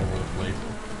lagging all over the place.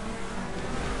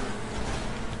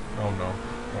 Oh no.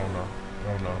 Oh no.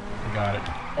 Oh no. I got it.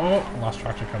 Oh, lost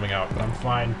traction coming out, but I'm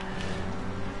fine.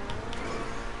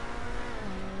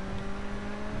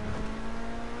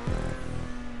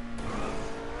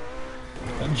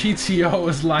 That GTO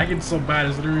is lagging so bad,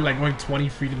 it's literally like going 20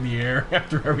 feet in the air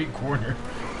after every corner.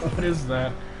 What is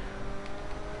that?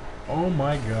 Oh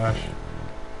my gosh.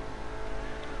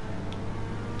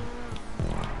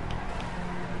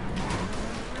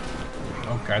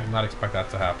 Okay, I did not expect that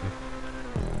to happen.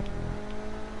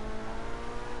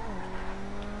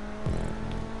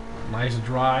 Nice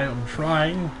drive, I'm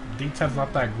trying. D10's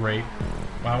not that great,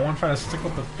 but I want to try to stick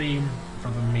with the theme for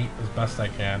the meet as best I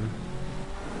can.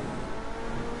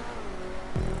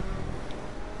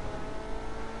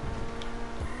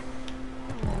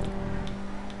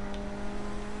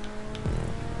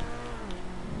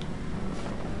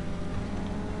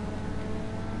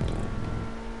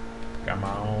 Come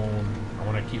on.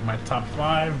 complete my top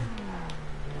 5.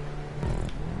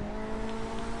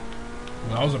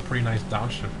 Well, that was a pretty nice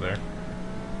downshift there.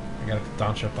 I got it to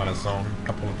downshift on its own. A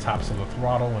couple of taps of the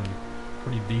throttle and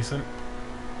pretty decent.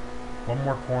 One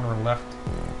more corner left.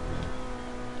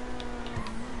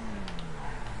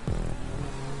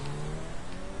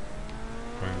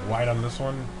 Going wide on this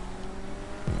one.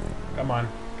 Come on,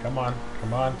 come on,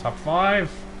 come on. Top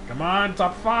 5. Come on,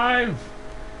 top 5.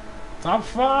 Top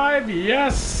 5,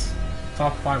 yes!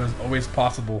 Top 5 is always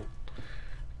possible.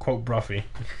 Quote Bruffy.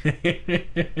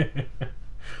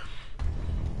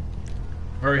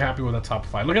 Very happy with the top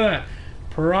 5. Look at that.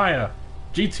 Pariah,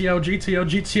 GTO, GTO,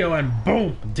 GTO, and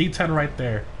boom! D10 right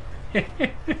there.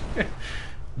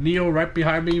 Neo right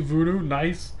behind me. Voodoo,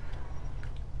 nice.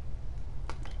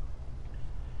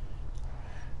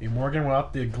 E. Morgan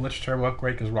without the glitch turbo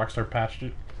upgrade because Rockstar patched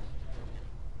it.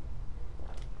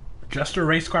 Jester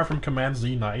race car from Command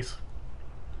Z, nice.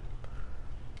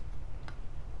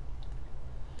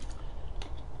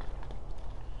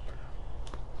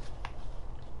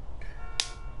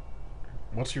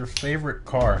 What's your favorite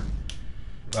car?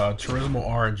 Turismo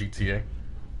R and GTA.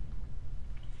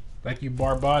 Thank you,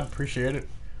 Barbod. Appreciate it.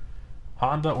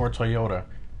 Honda or Toyota?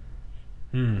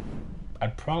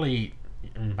 I'd probably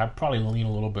lean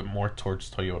a little bit more towards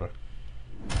Toyota.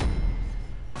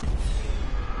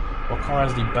 What car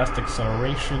has the best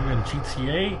acceleration in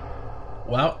GTA?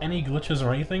 Without any glitches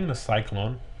or anything, the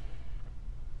Cyclone.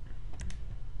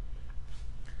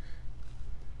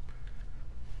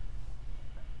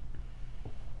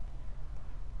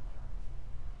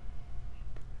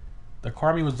 The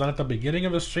car meet was done at the beginning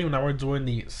of the stream. Now we're doing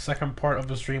the second part of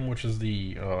the stream, which is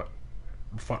the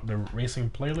racing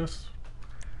playlist.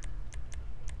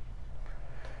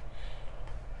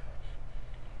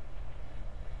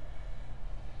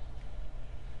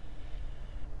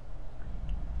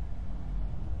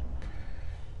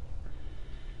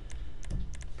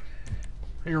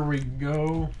 Here we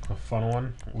go. A fun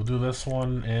one. We'll do this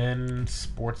one in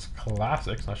Sports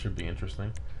Classics. That should be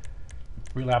interesting.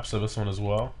 Relapse of this one as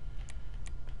well.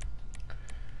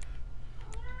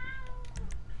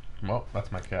 Well,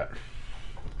 that's my cat.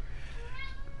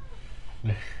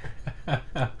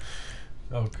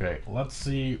 Okay, let's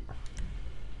see.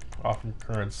 Off from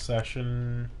current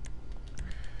session.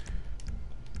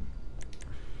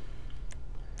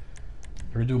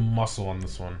 We're gonna do muscle on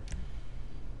this one.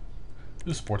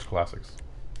 Do Sports Classics.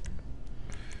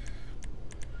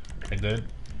 I did.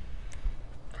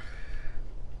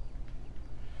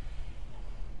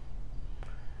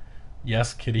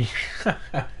 Yes, kitty.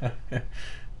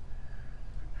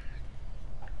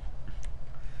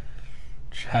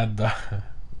 Chad, the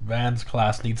Vans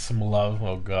class needs some love.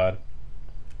 Oh god.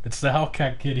 It's the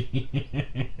Hellcat kitty.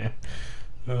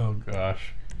 Oh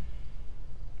gosh.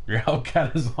 Your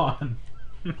Hellcat is on.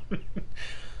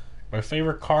 My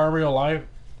favorite car in real life?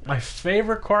 My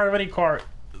favorite car of any car,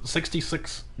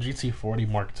 66 GT40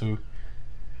 Mark II.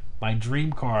 My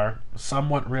dream car,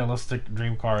 somewhat realistic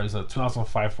dream car, is a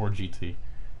 2005 Ford GT.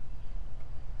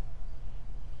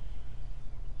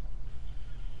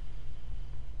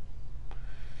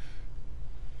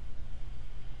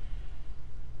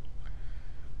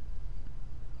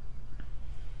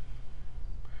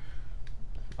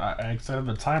 I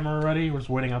extended the timer already. We're just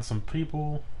waiting on some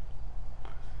people.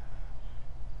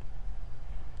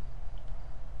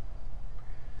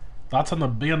 Thoughts on the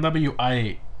BMW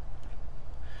i8?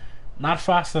 Not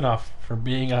fast enough for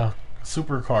being a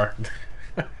supercar.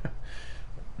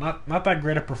 not that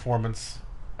great a performance.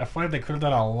 I find they could have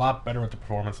done a lot better with the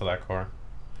performance of that car.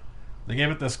 They gave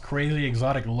it this crazy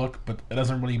exotic look, but it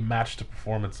doesn't really match the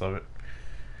performance of it.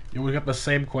 You would get the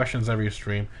same questions every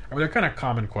stream. I mean, they're kind of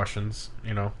common questions,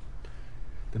 you know.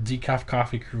 The Decaf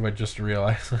Coffee Crew, I just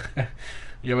realized.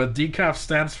 Yeah, but Decaf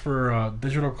stands for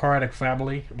Digital Car Addict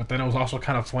Family, but then it was also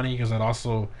kind of funny because it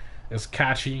also is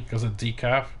catchy because of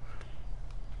Decaf.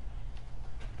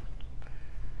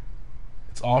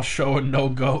 It's all show and no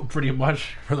go pretty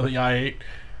much for the i8.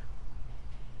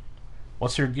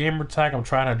 What's your gamer tag? I'm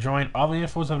trying to join. All the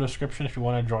info's in the description if you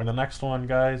want to join the next one,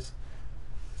 guys.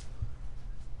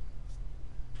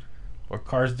 What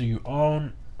cars do you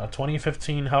own? A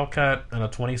 2015 Hellcat and a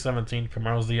 2017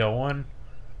 Camaro ZL1.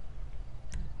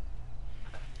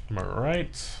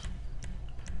 Alright. So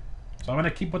I'm going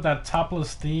to keep with that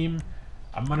topless theme.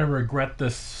 I'm going to regret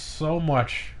this so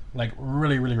much. Like,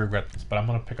 really, really regret this. But I'm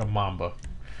going to pick a Mamba.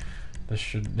 This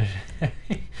should...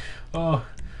 Oh,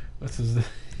 this is...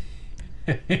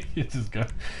 It's just gonna...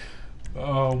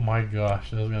 Oh my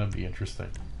gosh, this is going to be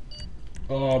interesting.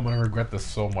 Oh, I'm going to regret this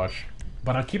so much.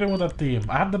 But I'm keeping with the theme.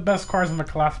 I have the best cars in the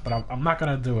class, but I'm not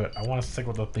going to do it. I want to stick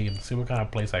with the theme. See what kind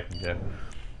of place I can get.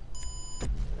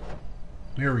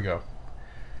 Here we go.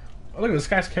 Oh, look, this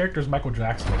guy's character is Michael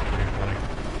Jackson. That's pretty funny.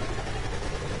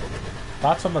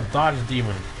 Thoughts on the Dodge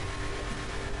Demon?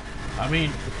 I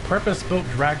mean, purpose-built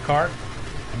drag cart,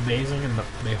 amazing, and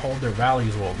they hold their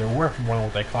values well. They're worth more than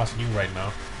what they cost you right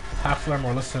now. Half of them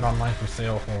are listed online for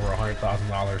sale for over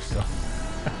 $100,000, so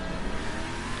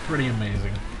pretty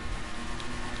amazing.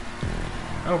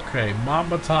 Okay,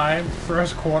 Mamba time,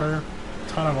 first quarter,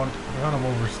 ton of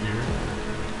oversteer.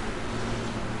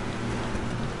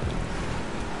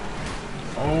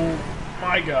 Oh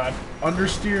my god,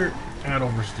 understeer and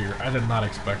oversteer. I did not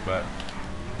expect that.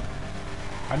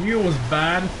 I knew it was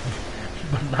bad,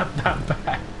 but not that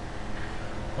bad.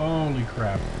 Holy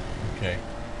crap. Okay.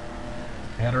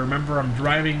 I had to remember I'm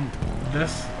driving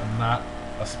this and not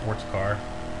a sports car.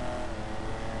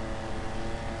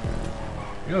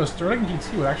 You know, the Sterling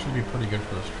GT would actually be pretty good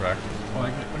for this track. Oh,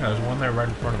 look, there's one there right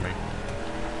in front of me.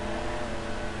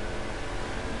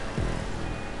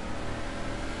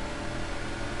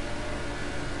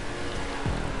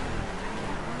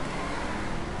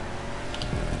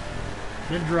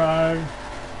 Good drive.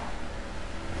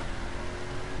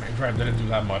 My drive didn't do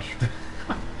that much.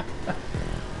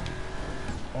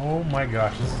 Oh my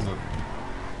gosh, this is a...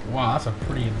 Wow, that's a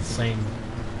pretty insane...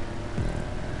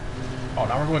 Oh,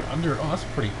 now we're going under... Oh, that's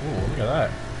pretty cool. Look at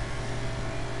that.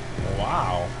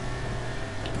 Wow.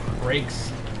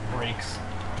 Brakes. Brakes.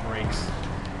 Brakes.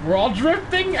 We're all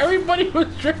drifting? Everybody was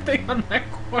drifting on that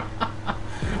corner.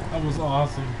 That was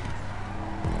awesome.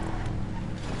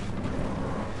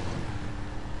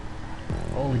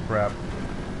 Holy crap.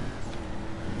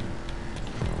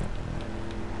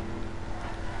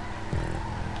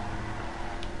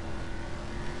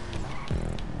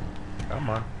 Come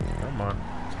on. Come on.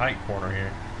 Tight corner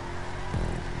here.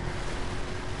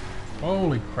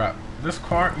 Holy crap. This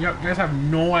car, you guys have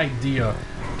no idea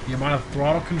the amount of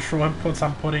throttle control inputs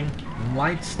I'm putting,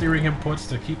 light steering inputs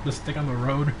to keep the stick on the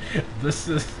road. This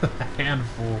is a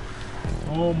handful.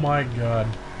 Oh my god.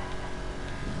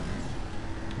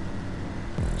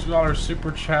 $2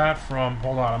 super chat from,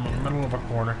 hold on, I'm in the middle of a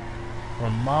corner.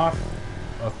 From Moth,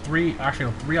 three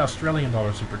Australian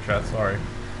dollar super chat, sorry.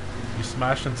 You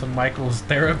smashed into Michael's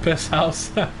therapist's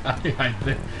house? Yeah, I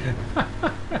did.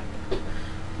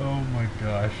 Oh my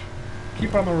gosh.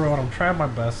 Keep on the road, I'm trying my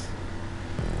best.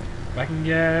 If I can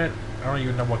get, I don't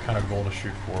even know what kind of goal to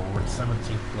shoot for. We're in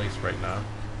 17th place right now.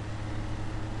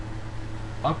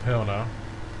 Uphill now.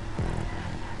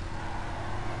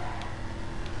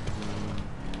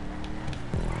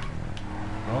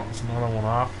 Oh, it's another one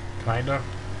off, kinda.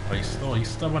 But he's still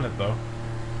in it though.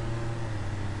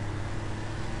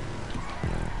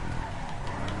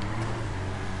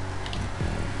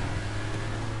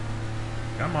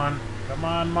 Come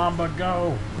on, Mamba,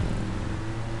 go!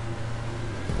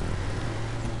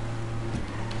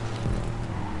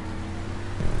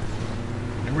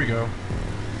 Here we go.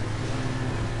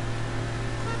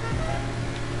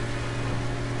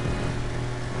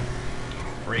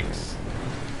 Brakes.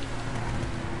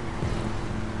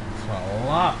 It's a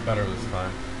lot better this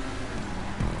time.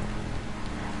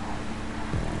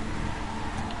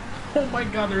 Oh my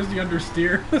god, there's the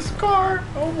understeer. This car!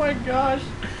 Oh my gosh!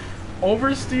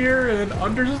 Oversteer and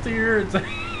understeer. It's a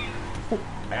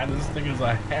man, this thing is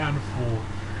a handful.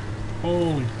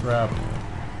 Holy crap.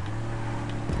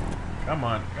 Come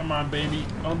on, baby.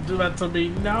 Don't do that to me.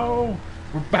 No!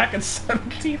 We're back at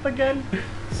 17th again.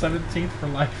 17th for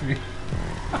life.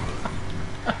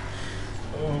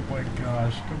 Oh my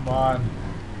gosh, come on.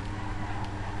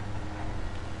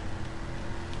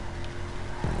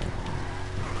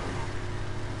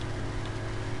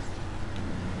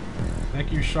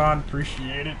 Thank you, Sean.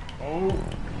 Appreciate it. Oh.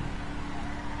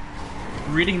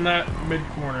 Reading that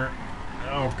mid-corner.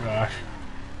 Oh, gosh.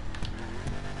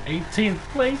 18th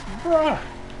place, bruh.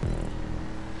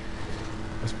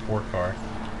 This poor car.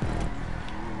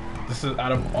 This is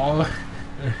out of all the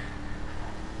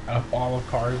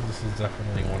cars, this is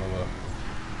definitely one of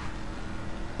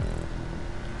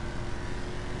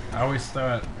the... I always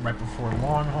start right before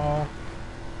long haul.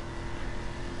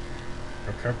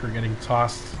 After getting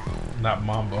tossed in that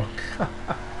Mambo.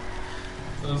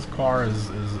 This car is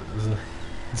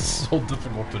so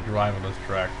difficult to drive on this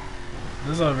track.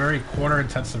 This is a very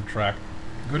corner-intensive track.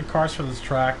 Good cars for this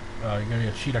track. Maybe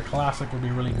a Cheetah Classic would be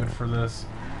really good for this.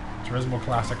 Turismo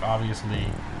Classic, obviously.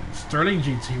 Sterling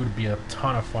GT would be a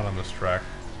ton of fun on this track.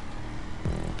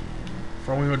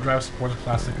 Front-wheel drive Sports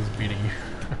Classic is beating you.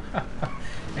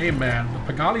 Hey man, the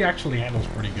Pagani actually handles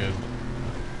pretty good.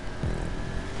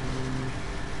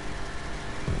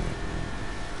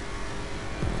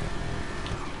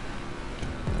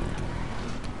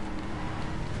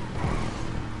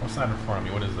 that in front of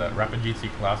me? What is that? Rapid GT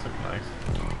Classic? Nice.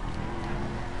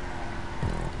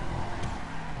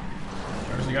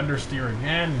 There's the understeer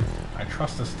again. I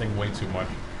trust this thing way too much.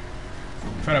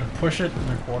 Try to push it in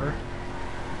the quarter.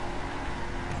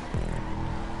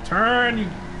 Turn! You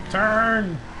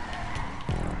turn!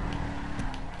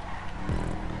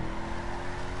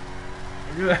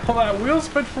 Look at that wheel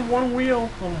spin from one wheel!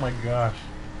 Oh my gosh.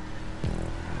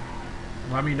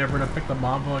 Remind me never to pick the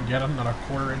Mamba again on a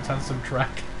quarter intensive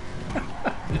track.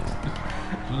 It's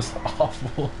just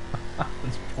awful.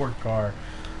 This poor car.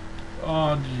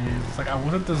 Oh jeez. It's like I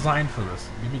wasn't designed for this.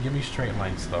 Give me straight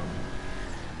line stuff.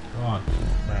 Oh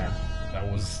man. That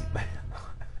was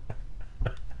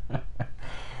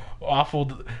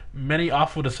awful. Many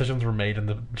awful decisions were made in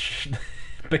the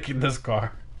picking this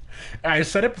car. I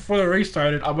said it before the race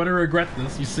started. I'm gonna regret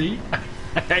this. You see,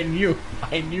 I knew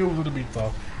it was gonna be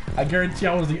tough. I guarantee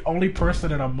I was the only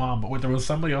person in a Mamba. Wait, there was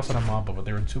somebody else in a Mamba, but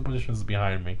they were 2 positions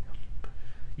behind me.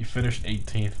 You finished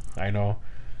 18th. I know.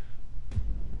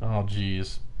 Oh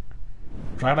jeez.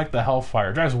 Drive like the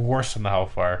Hellfire. Drives worse than the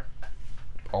Hellfire.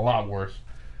 A lot worse.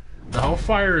 The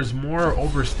Hellfire is more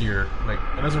oversteer. Like,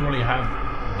 it doesn't really have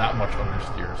that much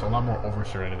understeer. It's a lot more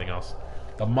oversteer than anything else.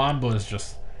 The Mamba is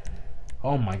just...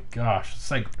 Oh my gosh.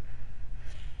 It's like...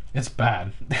 It's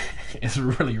bad. It's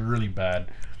really, really bad.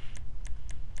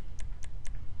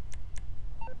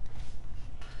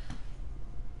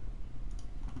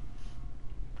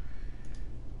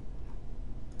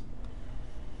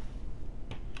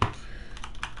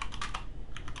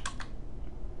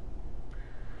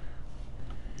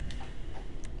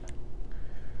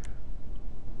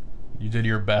 You did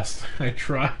your best. I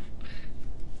tried.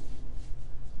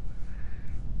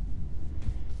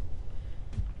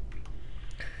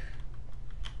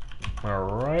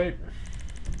 Alright.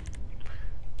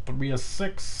 It'll be a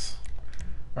 6.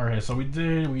 Alright, so we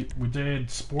did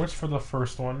sports for the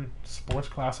first one, sports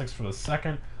classics for the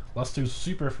second. Let's do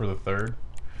super for the third.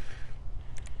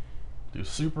 Do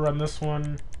super on this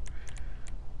one.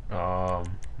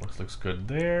 Looks good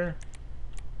there.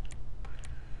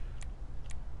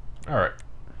 Alright,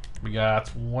 we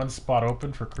got 1 spot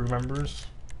open for crew members.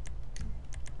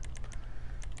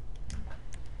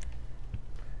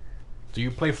 Do you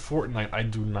play Fortnite? I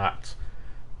do not.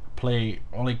 Play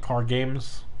only car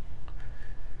games.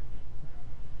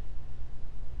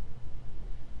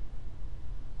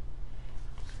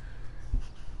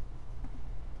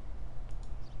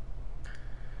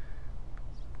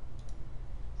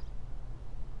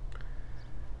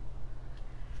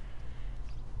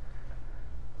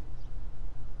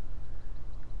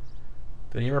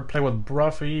 Did you ever play with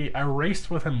Bruffy? I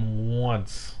raced with him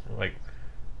once, like,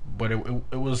 but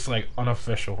it was like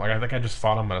unofficial. Like, I think I just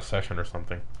fought him in a session or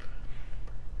something.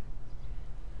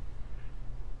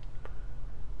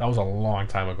 That was a long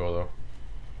time ago, though.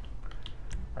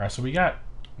 Alright, so we got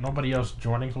nobody else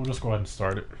joining, so we'll just go ahead and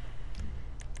start it.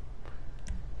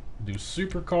 Do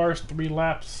supercars, 3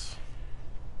 laps.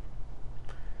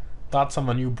 Thoughts on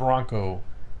the new Bronco?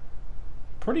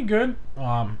 Pretty good.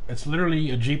 It's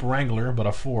literally a Jeep Wrangler, but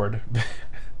a Ford.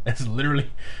 It's literally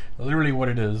what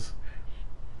it is.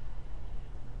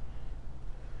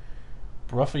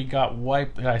 Bruffy got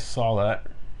wiped. I saw that.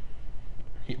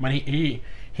 He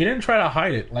didn't try to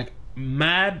hide it. Like,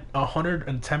 mad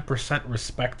 110%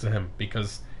 respect to him,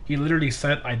 because he literally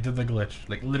said, "I did the glitch."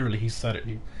 Like, literally, he said it.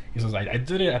 He says, I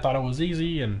did it. I thought it was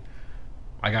easy, and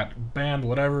I got banned.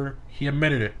 Whatever. He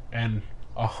admitted it, and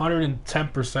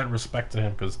 110% respect to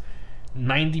him, because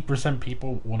 90%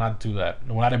 people will not do that.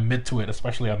 Will not admit to it,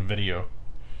 especially on video.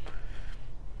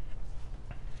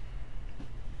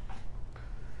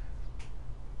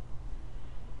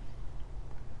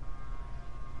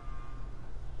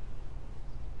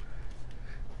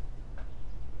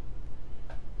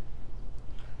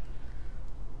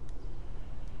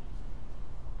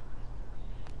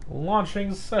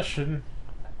 Launching session.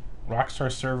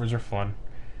 Rockstar servers are fun.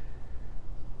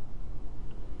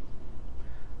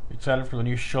 Excited for the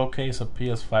new showcase of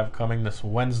PS5 coming this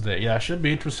Wednesday. Yeah, it should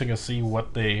be interesting to see what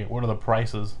are the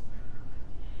prices.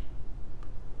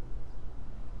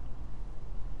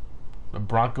 The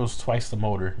Bronco's twice the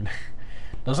motor.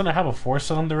 Doesn't it have a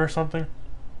 4-cylinder or something?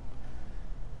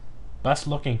 Best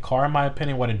looking car in my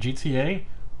opinion. What, in GTA?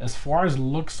 As far as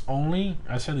looks only,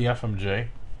 I say the FMJ.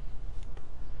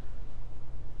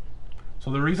 So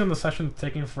the reason the session's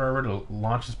taking forever to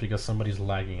launch is because somebody's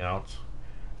lagging out.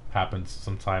 Happens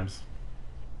sometimes.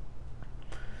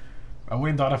 I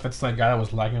wouldn't doubt if it's that guy that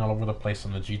was lagging all over the place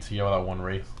on the GTO that one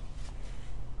race.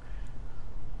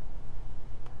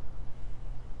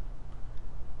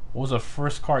 What was the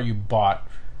first car you bought?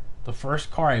 The first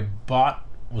car I bought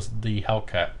was the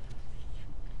Hellcat.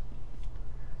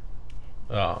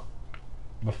 Uh,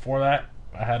 Before that,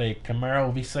 I had a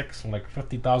Camaro V6 with like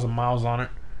 50,000 miles on it.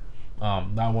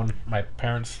 That one my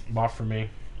parents bought for me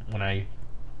when I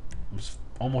was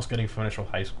almost getting finished with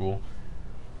high school.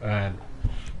 And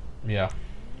yeah.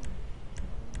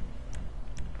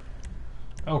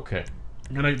 Okay.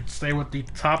 I'm gonna stay with the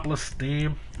topless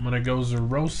theme. I'm gonna go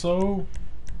Zeroso.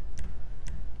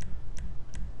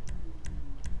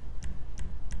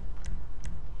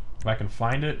 If I can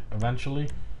find it eventually.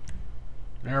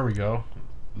 There we go.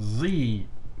 Z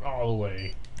all the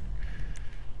way.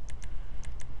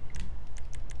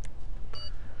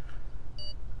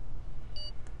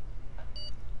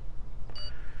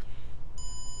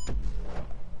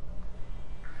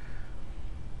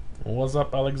 What's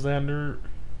up, Alexander?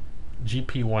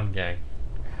 GP1 gang.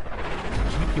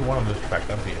 GP1 on this track,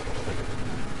 that'd be interesting.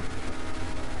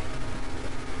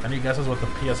 Any guesses what the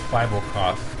PS5 will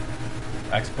cost?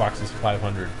 Xbox is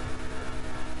 500.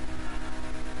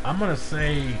 I'm gonna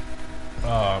say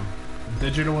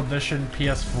digital edition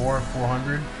PS4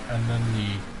 400, and then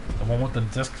the one with the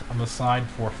disc on the side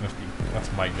 450.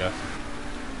 That's my guess.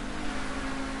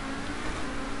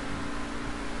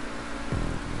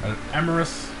 An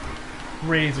Emirates,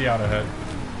 crazy out ahead.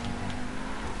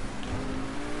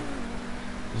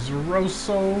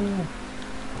 Zeroso,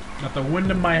 got the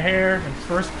wind in my hair in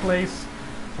first place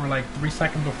for like 3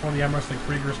 seconds before the Emirates and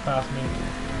Kriegers passed me.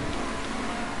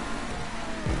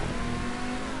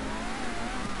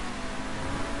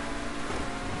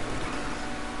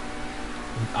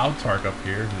 Autark up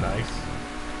here, nice.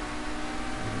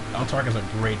 Autark is a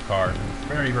great car,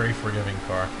 very, very forgiving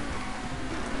car.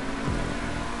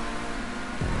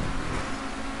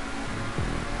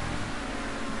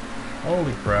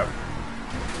 Holy crap.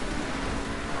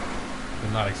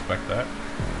 Did not expect that.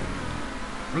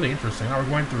 Really interesting. Now we're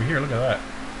going through here, look at that.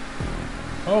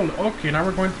 Oh, okay, now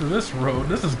we're going through this road.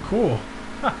 This is cool.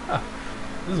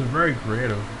 This is very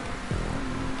creative.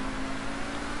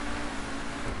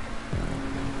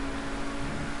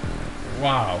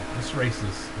 Wow, this race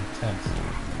is intense.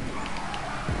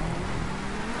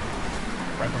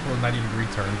 Right before the 90-degree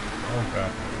turn. Oh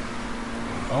god.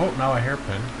 Oh, now a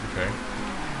hairpin. Okay.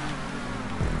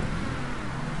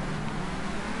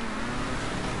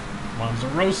 Come on,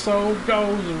 Zeroso,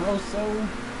 go, Zeroso.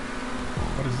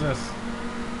 What is this?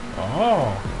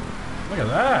 Oh, look at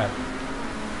that.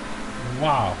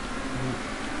 Wow.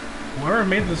 Whoever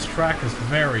made this track is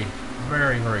very,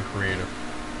 very, very creative.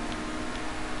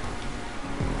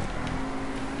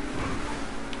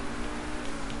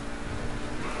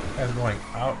 Guy's going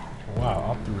out. Wow,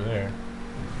 out through there.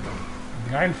 The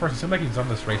guy in first, it seems like he's done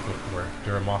this race before,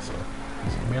 Jeremasa.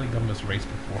 He's mainly done this race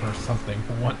before or something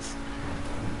once.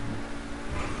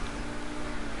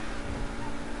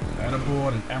 Edible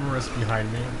and an Emirates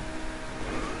behind me.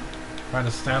 Trying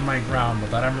to stand my ground,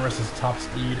 but that Emirates' top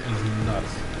speed is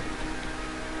nuts.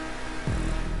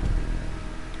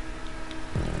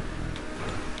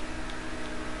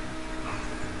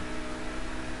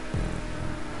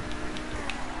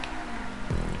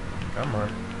 Come on.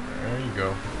 There you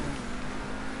go.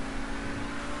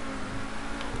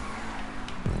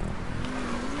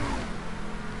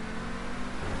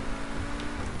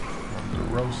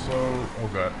 Rosso. Oh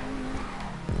god.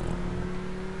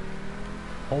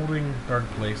 Holding third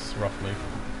place, roughly.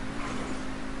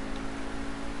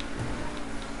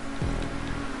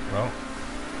 Well,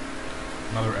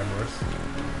 another Emirates.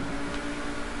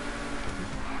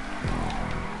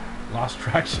 Lost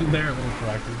traction there, a little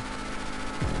traction.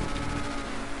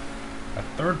 A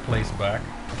third place back.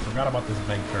 I forgot about this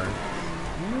bank turn.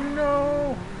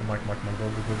 No! Come on, go, go,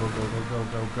 go, go, go, go,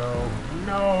 go, go.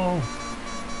 No!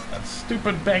 That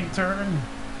stupid bank turn.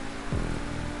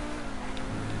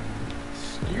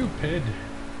 Stupid.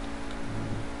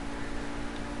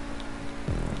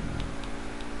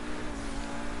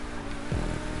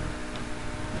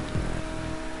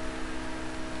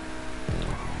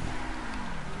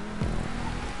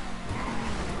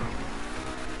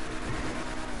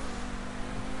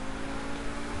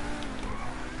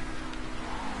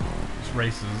 This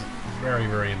race is very,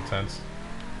 very intense.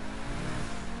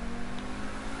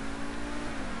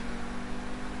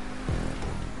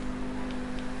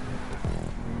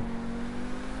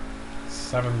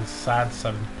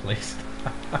 Seventh place.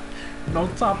 No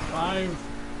top 5.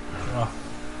 Oh,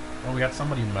 we got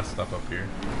somebody messed up here.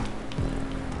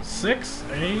 6,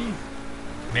 eh?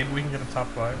 Maybe we can get a top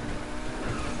 5.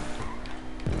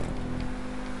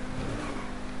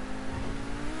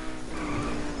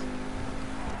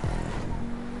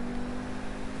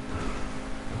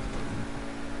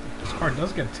 This car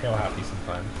does get tail happy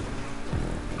sometimes.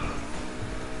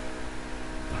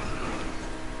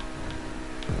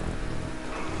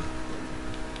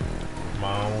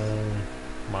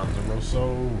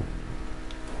 Rosso.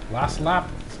 Last lap.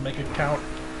 Let's make it count.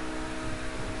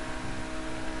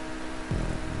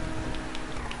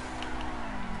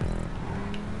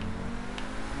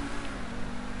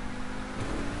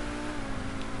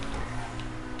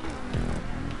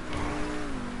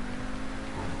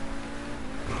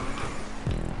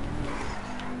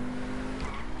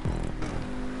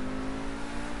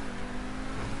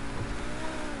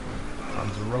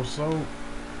 Rosso.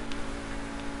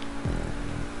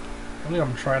 I think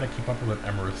I'm trying to keep up with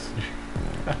Emirates.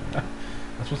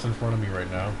 That's what's in front of me right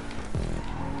now.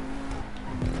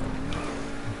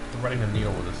 Threading the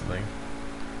needle with this thing.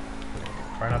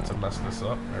 Try not to mess this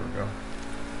up. There we go.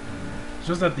 It's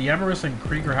just that the Emirates and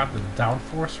Krieger have the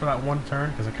downforce for that one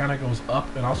turn because it kind of goes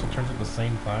up and also turns at the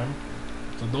same time.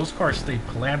 So those cars stay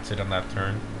planted on that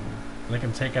turn. They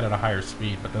can take it at a higher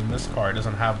speed, but then this car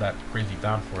doesn't have that crazy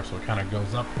downforce, so it kind of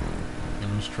goes up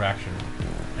and lose traction.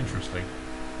 Interesting.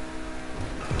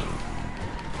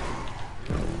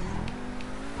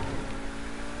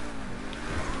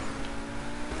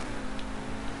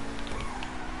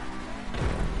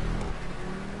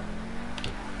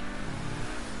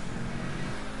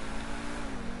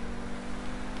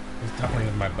 It's definitely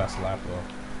my best lap, though.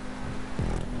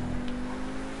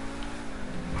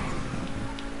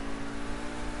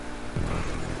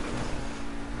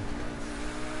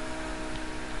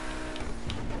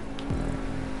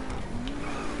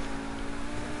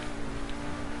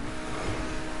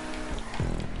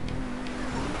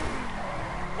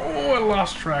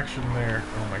 Lost traction there.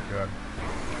 Oh my god.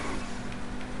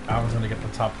 I was gonna get the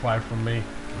top 5 from me.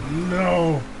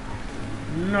 No!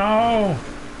 No!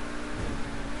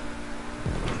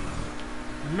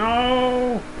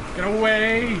 No! Get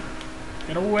away!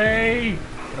 Get away!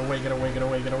 Get away, get away, get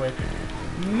away, get away.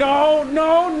 No,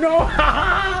 no, no!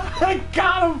 I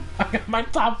got him! I got my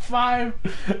top 5!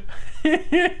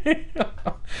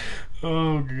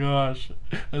 Oh gosh.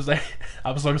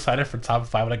 I'm so excited for top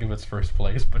 5 when I give its first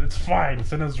place, but it's fine.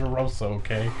 It's in a Zeroso,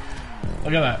 okay?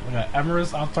 Look at that. Look at that.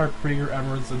 Emirates, Altar, Krieger,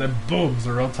 Emirates, and then boom,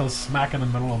 Zeroto smack in the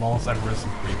middle of all its Emirates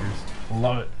and Kriegers.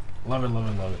 Love it. Love it, love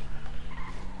it, love it.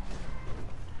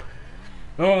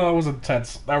 Oh, that was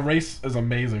intense. That race is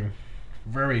amazing.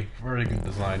 Very, very good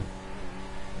design.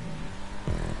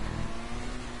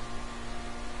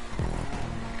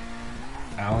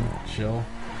 Alan, chill.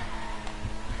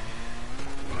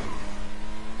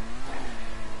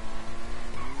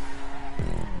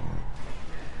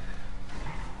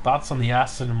 Thoughts on the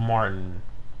Aston Martin?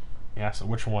 Yeah, so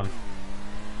which one?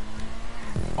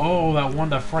 Oh, that one,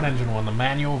 that front engine one, the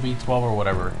manual V12 or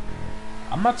whatever.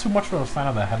 I'm not too much of a fan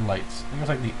of the headlights. I think it's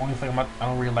like the only thing I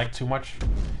don't really like too much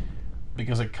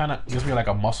because it kind of gives me like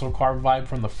a muscle car vibe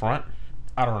from the front.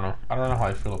 I don't know. I don't know how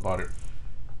I feel about it.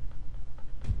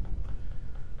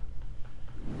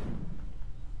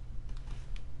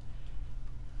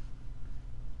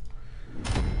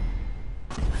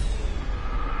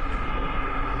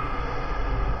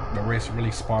 The race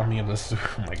really spawned me in this.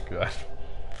 Oh my god.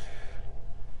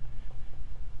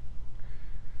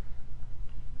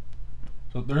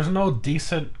 So there's no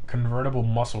decent convertible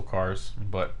muscle cars,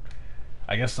 but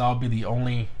I guess I'll be the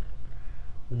only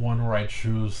one where I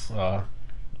choose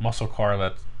muscle car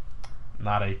that's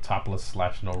not a topless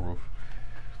 / no roof.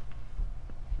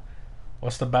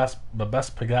 What's the best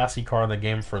Pegassi car in the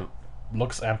game for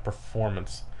looks and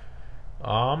performance?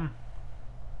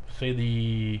 Say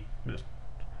the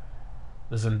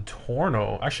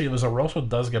Zentorno. Actually, the Zeroso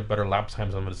does get better lap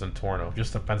times than the Zentorno.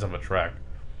 Just depends on the track.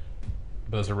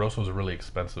 But the Zeroso is really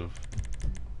expensive.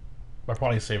 I'd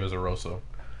probably save a Zeroso.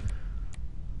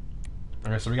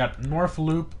 Okay, so we got North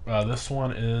Loop. This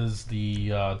one is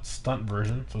the stunt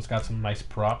version, so it's got some nice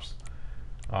props.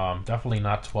 Definitely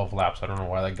not 12 laps. I don't know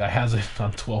why that guy has it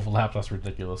on 12 laps. That's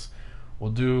ridiculous.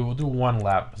 We'll do 1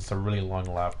 lap. It's a really long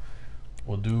lap.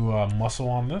 We'll do muscle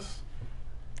on this.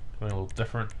 Something a little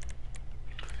different.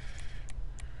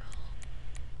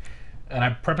 And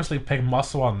I purposely picked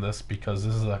muscle on this because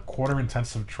this is a quarter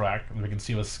intensive track and we can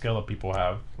see what skill that people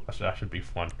have. That should be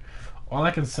fun. All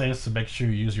I can say is to make sure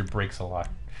you use your brakes a lot.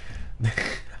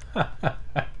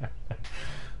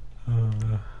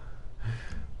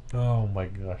 Oh my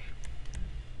gosh.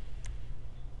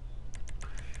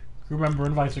 Crew member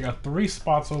invites. We got 3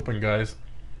 spots open, guys.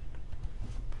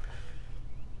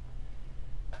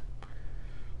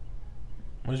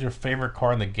 What is your favorite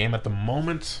car in the game at the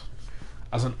moment?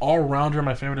 As an all-rounder,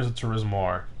 my favorite is the Turismo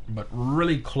R, but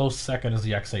really close second is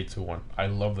the XA21. I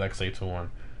love the XA21.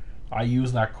 I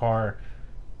use that car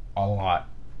a lot.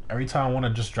 Every time I want to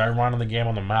just drive around in the game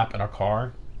on the map in a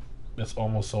car, it's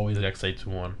almost always the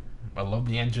XA21. I love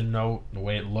the engine note, the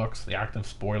way it looks, the active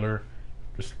spoiler.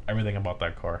 Just everything about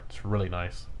that car. It's really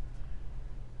nice.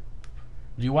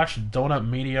 Do you watch Donut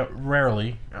Media?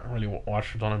 Rarely. I don't really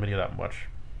watch Donut Media that much.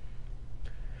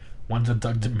 When's a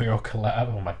Doug DeMiro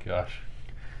collab? Oh my gosh.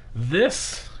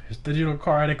 This is Digital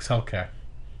Car Addicts Hellcat.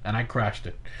 And I crashed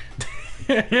it.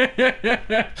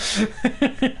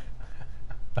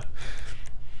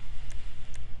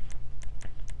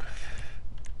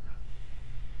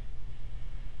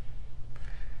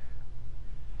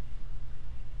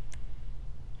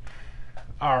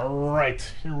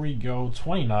 Alright, here we go.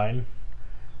 29.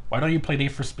 Why don't you play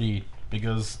Need for Speed?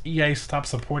 Because EA stopped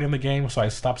supporting the game, so I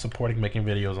stopped supporting making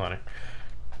videos on it.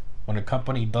 When a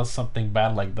company does something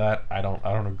bad like that, I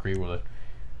don't agree with it.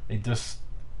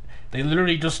 They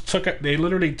literally took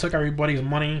everybody's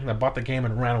money that bought the game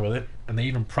and ran with it, and they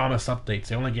even promised updates.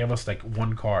 They only gave us like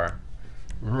one car.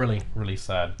 Really, really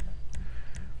sad.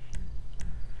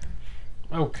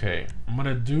 Okay, I'm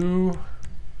gonna do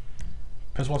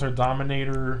Pisswater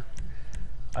Dominator.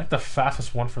 I think the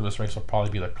fastest one for this race will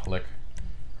probably be the Click.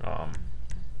 What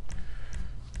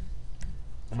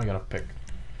am I gonna pick?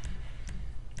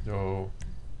 Yo,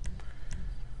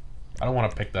 I don't want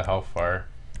to pick the Hellfire.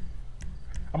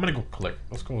 I'm gonna go Click.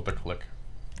 Let's go with the Click.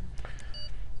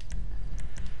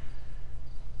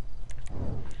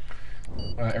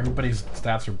 Everybody's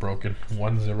stats are broken.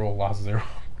 1-0, lost 0.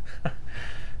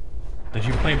 Did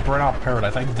you play Burnout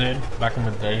Paradise? I did back in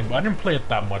the day, but I didn't play it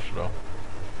that much though.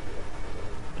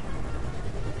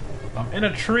 I'm in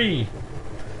a tree.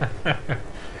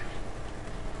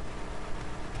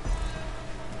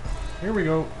 Here we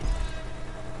go.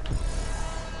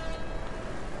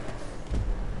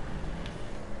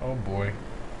 Oh boy.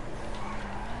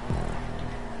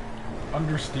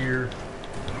 Understeer.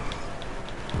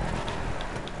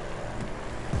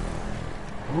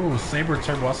 Ooh, Saber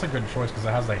Turbo. That's a good choice because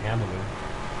it has the handling.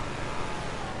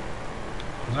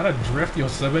 Is that a Drift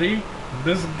Yosemite?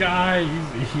 This guy,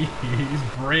 he's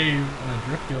brave in a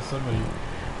Drift Yosemite.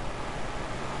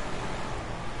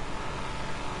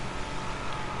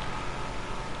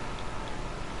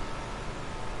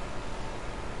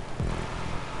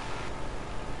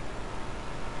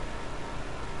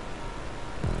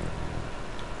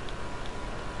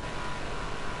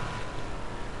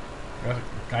 Got a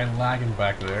guy lagging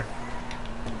back there.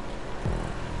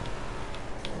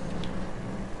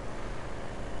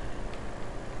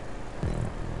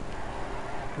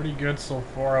 Pretty good so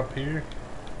far up here.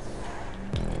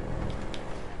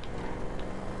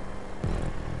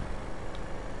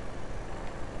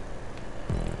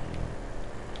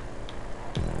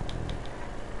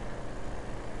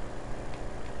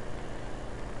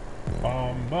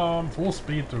 Full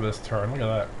speed through this turn. Look at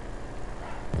that.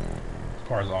 This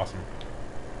car is awesome.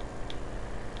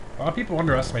 A lot of people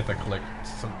underestimate the Click.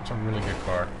 It's a really good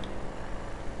car.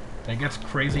 It gets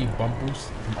crazy bump boosts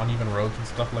from uneven roads and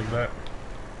stuff like that.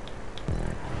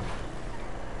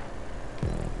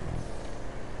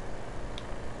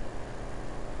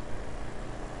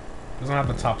 Doesn't have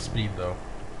the top speed though.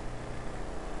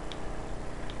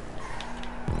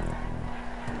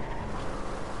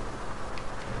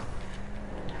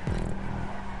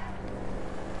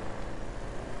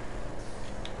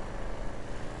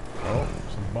 Oh,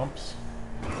 some bumps.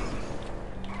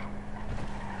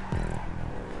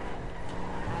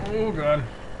 Oh god.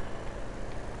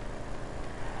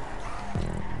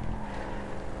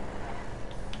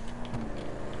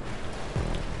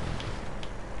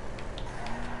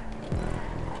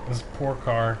 This poor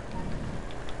car.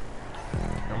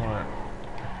 Come on.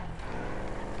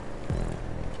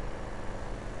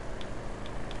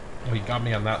 Oh, he got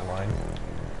me on that line.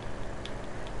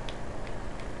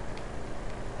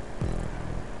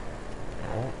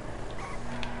 Oh.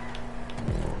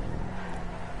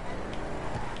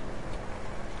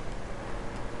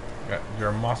 Got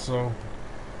your muscle.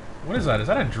 What is that? Is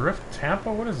that a Drift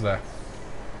Tampa? What is that?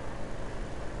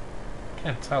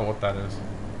 Can't tell what that is.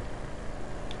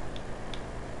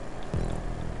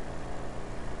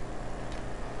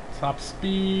 Top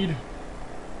speed.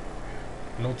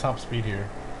 No top speed here.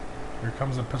 Here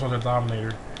comes the Pistol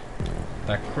Dominator.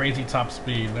 That crazy top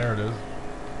speed. There it is.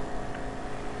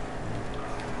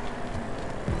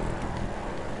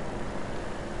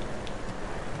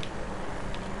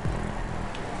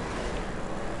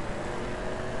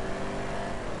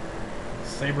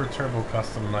 Saber Turbo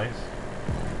Custom, nice.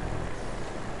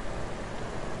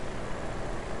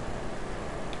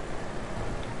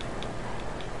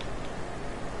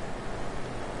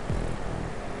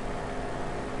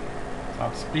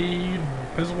 Top speed,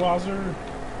 Pizzwazzer.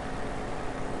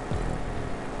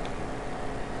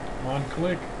 Come on,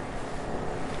 Click.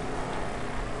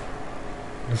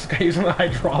 This guy using the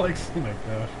hydraulics. Oh my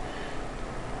gosh.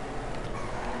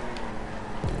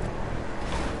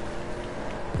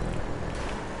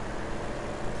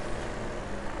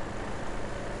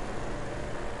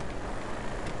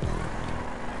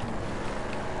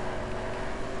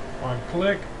 on,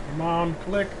 click. Come on,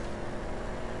 click.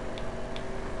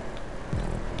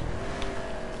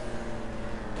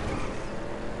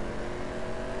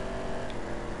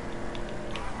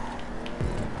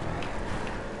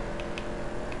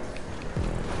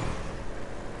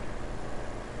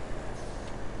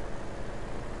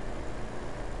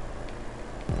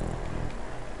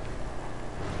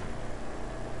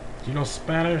 Do you know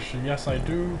Spanish? Yes, I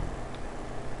do.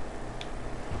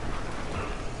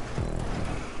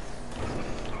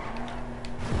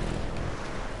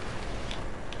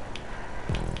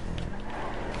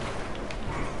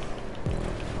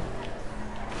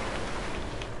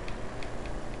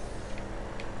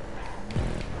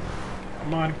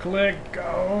 Come on, click,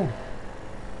 go!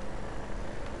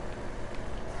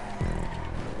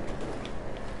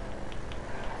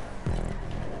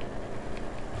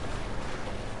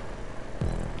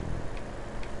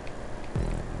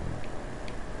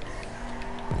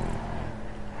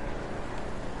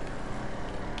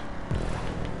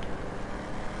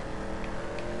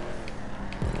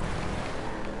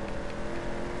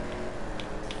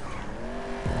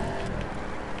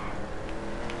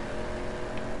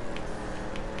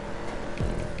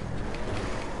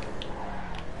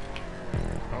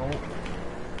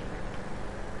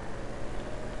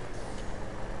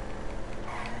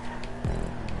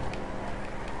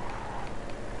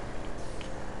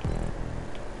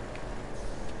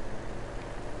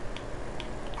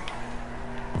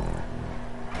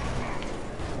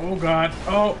 Oh god.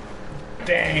 Oh,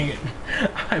 dang it.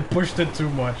 I pushed it too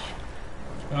much.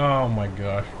 Oh my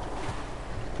gosh.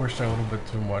 Pushed it a little bit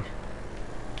too much.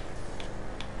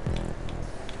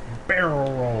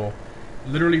 Barrel roll.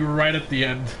 Literally right at the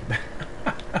end.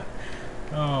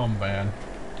 Oh man.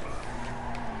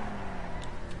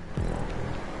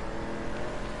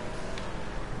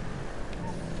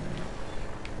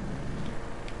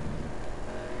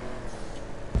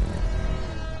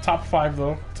 Top 5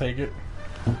 though. Take it.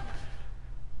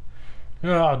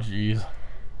 Oh, jeez.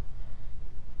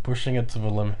 Pushing it to the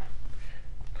limit.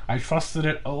 I trusted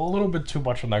it a little bit too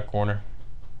much in that corner.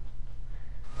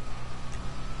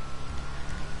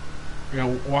 You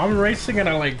know, while I'm racing and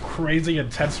I like crazy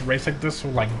intense race like this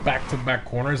with like back-to-back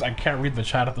corners, I can't read the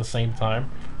chat at the same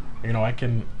time. You know, I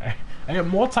can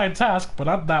multitask, but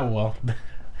not that well.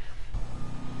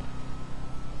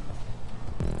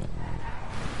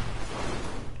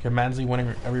 Okay, Manzi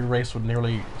winning every race with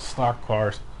nearly stock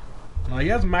cars. Now he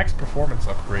has max performance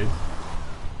upgrades.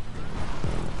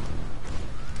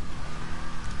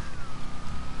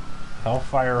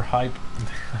 Hellfire hype.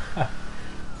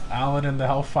 Alan in the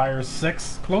Hellfire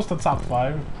 6, close to top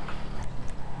 5.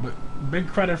 But big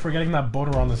credit for getting that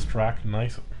boater on this track.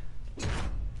 Nice.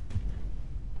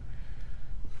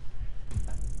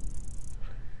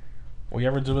 Will you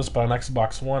ever do this by an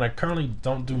Xbox One? I currently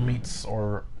don't do meets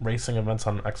or racing events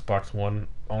on Xbox One.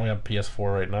 Only on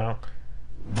PS4 right now.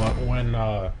 But when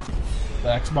the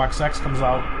Xbox X comes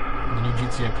out, the new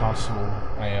GTA console,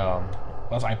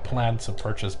 I plan to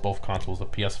purchase both consoles, the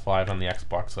PS5 and the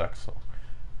Xbox X. So.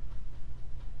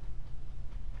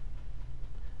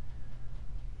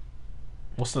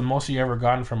 What's the most you ever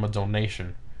gotten from a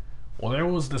donation? Well, there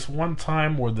was this one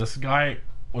time where this guy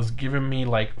was giving me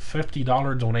like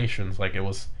 $50 donations. Like it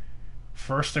was,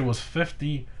 first it was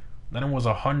 50, then it was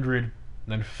 100,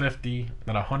 then 50,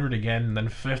 then 100 again, then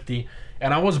 50,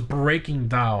 and I was breaking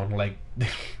down. Like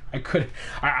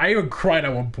I even cried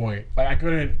at one point. Like I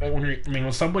couldn't.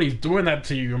 When somebody's doing that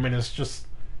to you, I mean, it's just,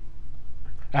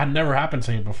 it had never happened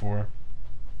to me before.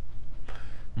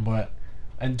 But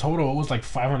in total, it was like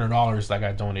 $500 that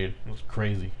guy donated. It was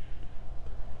crazy.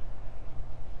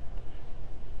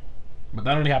 But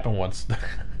that only happened once.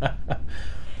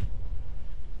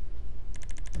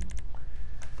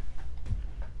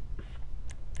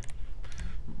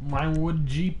 Mine would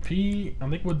GP. I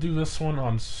think we'll do this one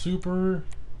on Super.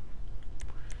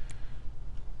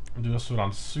 We'll do this one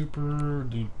on Super.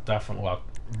 Do definitely, well,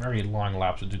 very long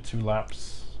laps. We'll do 2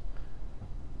 laps.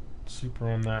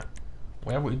 Super on that.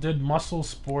 Well, we did muscle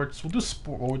sports. We'll do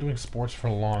sport. Well, we're doing sports for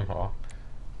a long haul.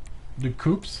 Do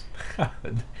coupes.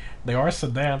 They are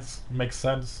sedans. Makes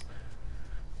sense.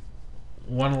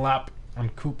 1 lap on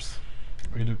coupes.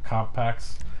 We do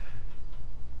compacts.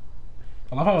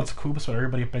 I love how it's coupes, but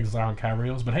everybody picks Zion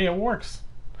Cabrios. But hey, it works.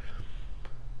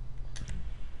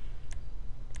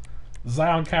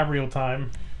 Zion Cabrio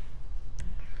time.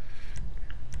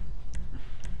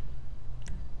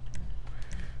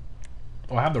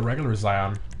 Oh, I have the regular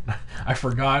Zion. I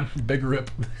forgot. Big rip.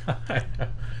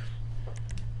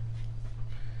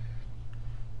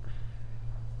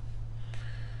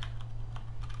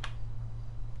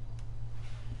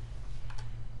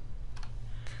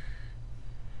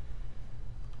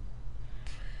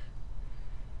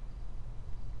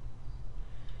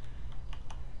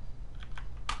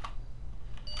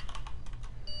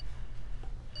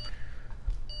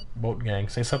 Boat gang,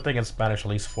 say something in Spanish, at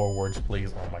least 4 words,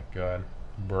 please. Oh my god.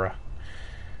 Bruh.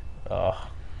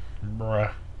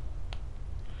 Bruh.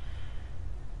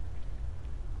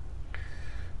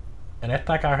 En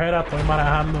esta carrera estoy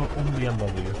manejando un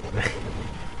BMW.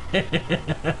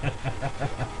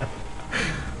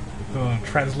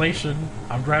 Translation,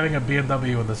 I'm driving a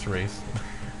BMW in this race.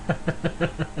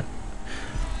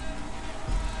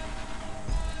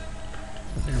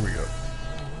 Here we go.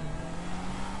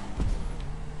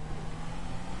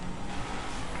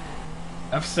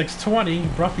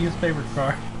 F620, Bruffy's favorite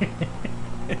car.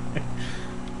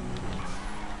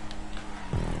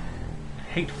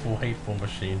 Hateful, hateful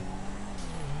machine.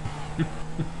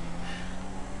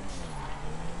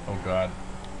 Oh god.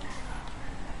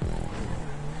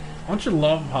 Don't you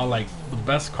love how, like, the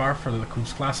best car for the Coupe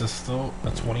class is still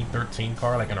a 2013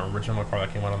 car, like an original car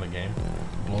that came out on the game?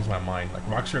 It blows my mind. Like,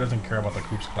 Rockstar doesn't care about the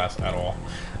Coupe class at all.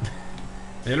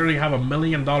 They literally have $1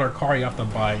 million car you have to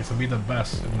buy to be the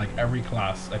best in, like, every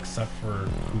class except for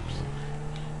Coupes.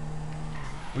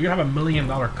 We could have $1 million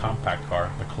compact car,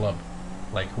 the club.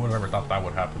 Like, who would have ever thought that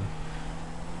would happen?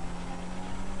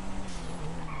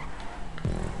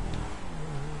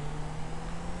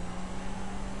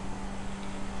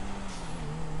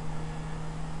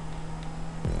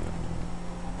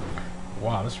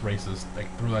 Wow, this race is like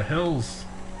through the hills.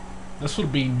 This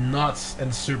would be nuts in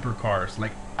supercars,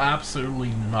 like absolutely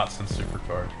nuts in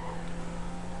supercars.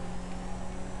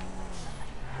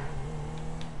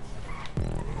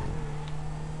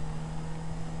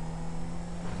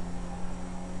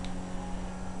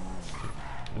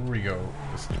 Here we go,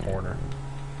 this corner.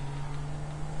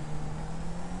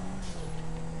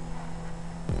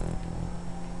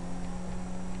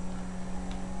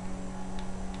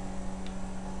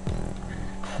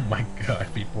 Oh my god,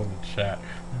 people in the chat.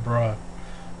 Bruh.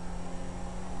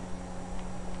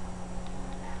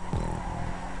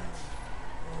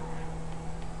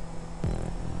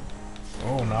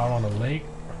 Oh, now on the lake.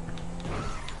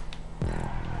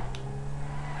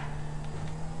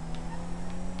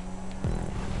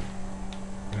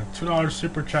 $2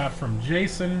 super chat from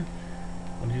Jason.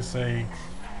 What do you say?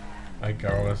 Ay,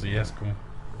 cabrón, así es como.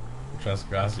 Muchas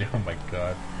gracias. Oh my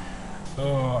god.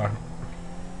 Oh.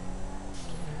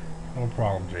 No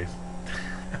problem, Jason.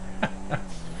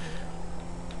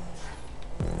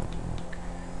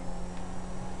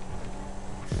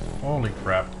 Holy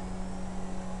crap.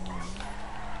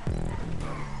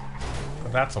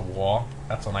 But that's a wall.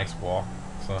 That's a nice wall.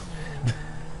 So.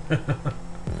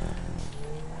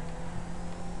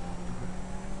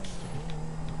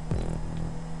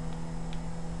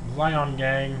 Zion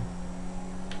gang.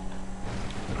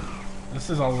 This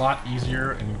is a lot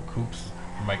easier in Coupes.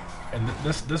 Like, and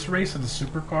this race in the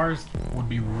supercars would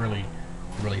be really,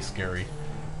 really scary.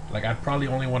 Like, I'd probably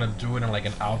only want to do it in like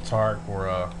an Autark or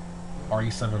a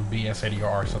RE7B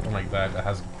S80R or something like that that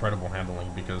has incredible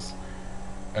handling, because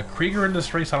a Krieger in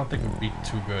this race I don't think would be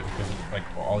too good because of like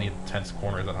all the intense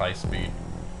corners at high speed.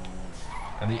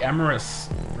 And the Emirates,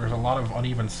 there's a lot of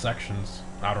uneven sections.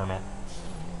 I don't know.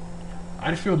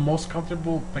 I'd feel most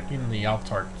comfortable picking the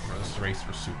Autark for this race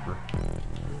for super.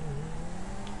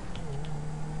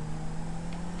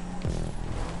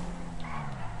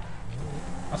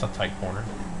 That's a tight corner.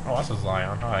 Oh, that's a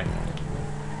Zion. Hi.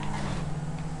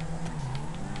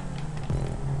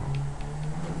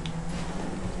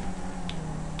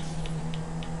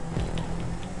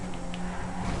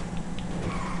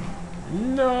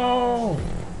 No!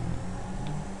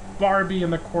 Barbie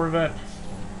in the Corvette.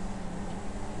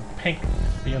 Pink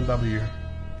BMW.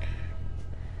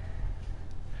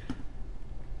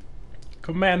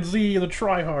 Command Z, the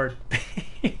tryhard.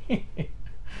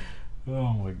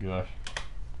 Oh my gosh.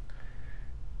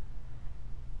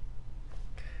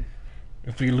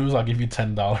 If we lose, I'll give you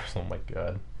 $10. Oh my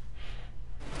god.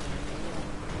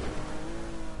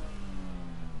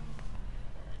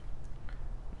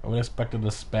 I would expected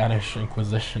the Spanish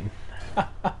Inquisition.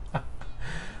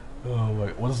 Oh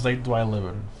my, what state do I live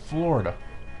in? Florida.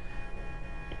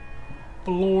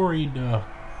 Florida.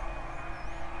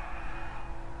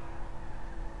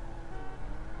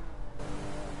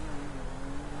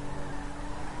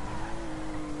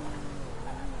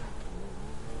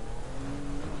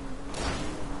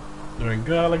 Doing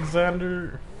good,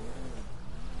 Alexander.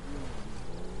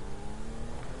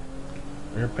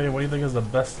 Your opinion, what do you think is the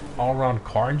best all-around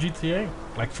car in GTA?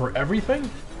 Like for everything?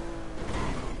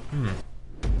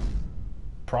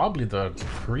 Probably the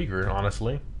Krieger,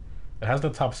 honestly. It has the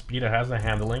top speed, it has the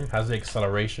handling, has the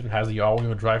acceleration, has the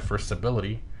all-wheel drive for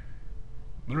stability.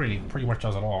 Literally, pretty much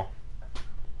does it all.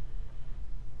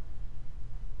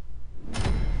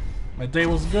 My day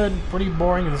was good, pretty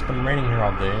boring. It's been raining here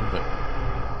all day, but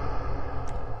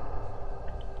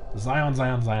Zion,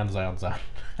 Zion, Zion, Zion, Zion.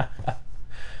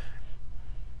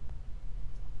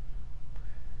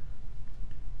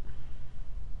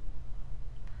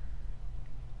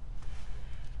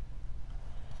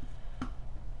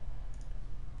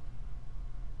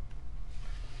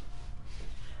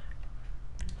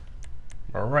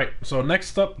 Alright, so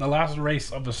next up, the last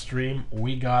race of the stream,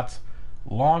 we got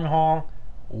long haul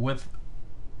with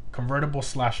convertible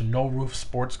slash no roof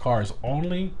sports cars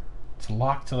only. It's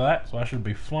locked to that, so that should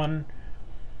be fun.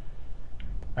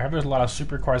 I heard there's a lot of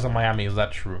supercars in Miami. Is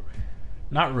that true?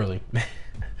 Not really.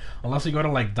 Unless you go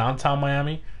to like downtown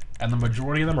Miami, and the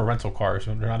majority of them are rental cars,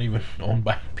 and they're not even owned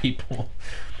by people.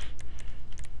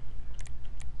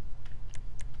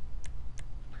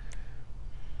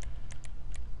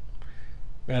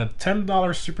 We had a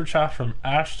 $10 super chat from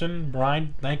Ashton.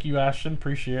 Brian, thank you, Ashton.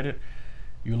 Appreciate it.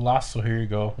 You lost, so here you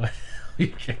go. You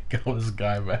can't go, this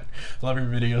guy, man. Love your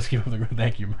videos. Keep up the good.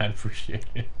 Thank you, man. Appreciate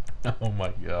it. Oh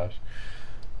my gosh.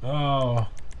 Oh,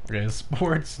 okay.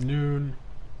 Sports noon.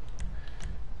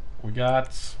 We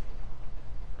got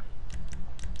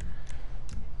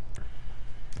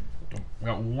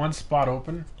one spot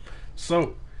open.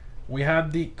 So we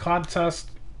had the contest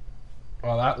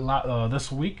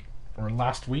this week or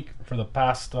last week for the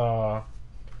past it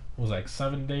was like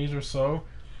 7 days or so.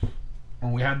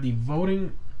 And we had the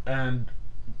voting, and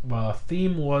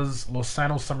theme was Los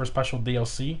Santos Summer Special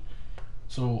DLC.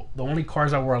 So the only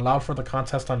cars that were allowed for the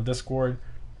contest on Discord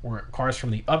were cars from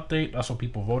the update. That's what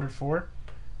people voted for.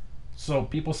 So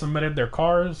people submitted their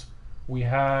cars. We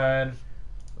had,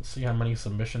 let's see how many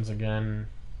submissions again.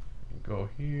 Go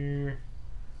here.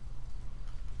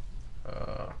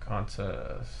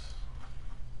 Contest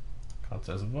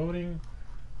voting.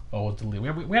 Oh, we'll delete.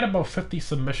 We had about 50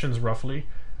 submissions roughly.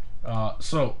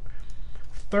 So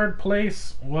third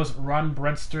place was Ron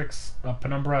Breadstick's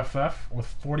Penumbra FF with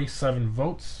 47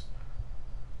 votes.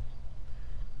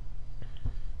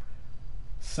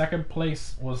 Second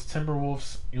place was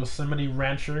Timberwolf's Yosemite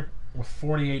Rancher with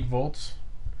 48 votes.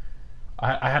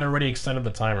 I had already extended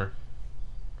the timer.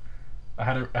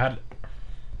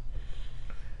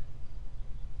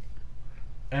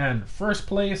 And first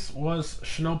place was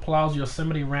Snowplow's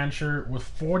Yosemite Rancher with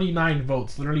 49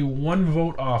 votes. Literally one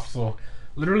vote off. So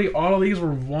literally all of these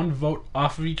were one vote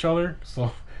off of each other.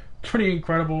 So pretty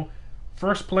incredible.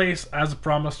 First place, as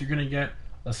promised, you're going to get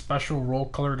a special roll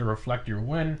color to reflect your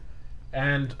win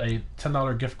and a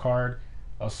 $10 gift card.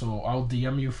 So I'll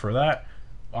DM you for that.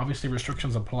 Obviously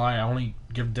restrictions apply. I only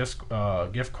give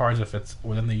gift cards if it's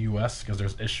within the US, because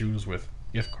there's issues with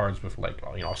gift cards with like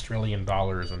Australian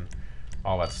dollars and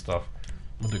all that stuff.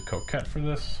 We'll do Coquette for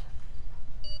this.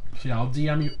 So yeah, I'll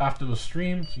DM you after the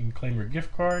stream so you can claim your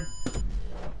gift card.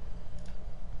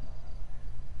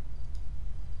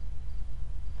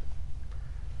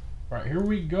 Alright, here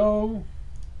we go.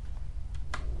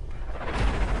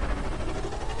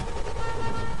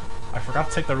 I forgot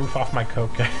to take the roof off my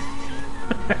Coquette.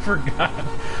 I forgot.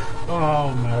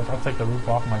 Oh man, I forgot to take the roof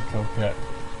off my Coquette.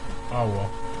 Oh well.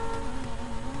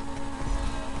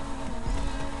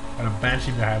 And a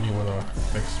Banshee behind you with a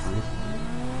fixed roof.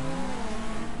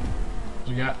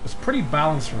 So yeah, it's pretty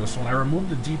balanced for this one. I removed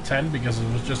the D10 because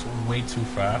it was just way too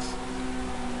fast.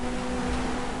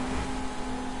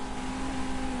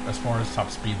 As far as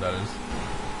top speed, that is.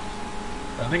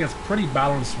 I think it's pretty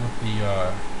balanced with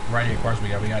the variety of cars we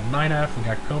got. We got 9F, we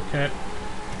got Coquette,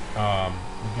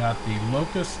 we got the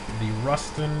Locust, the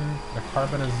Rustin, the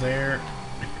Carbon is there,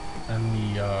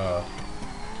 and the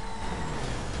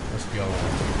what's the other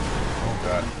one? Oh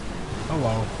god.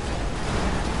 Hello.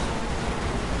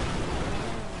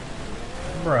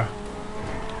 Bruh.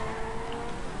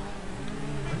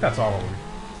 I think that's all of them.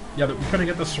 Yeah, we couldn't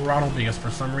get the Serrano because for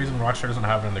some reason Rockstar doesn't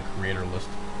have it in the creator list.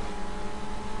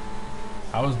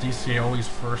 How is DCA always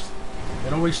first?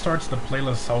 It always starts the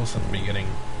playlist house at the beginning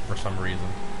for some reason.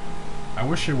 I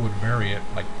wish it would vary it,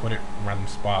 like put it in random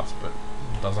spots, but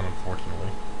it doesn't, unfortunately.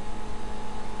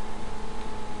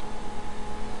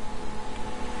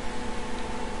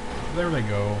 There they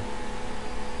go.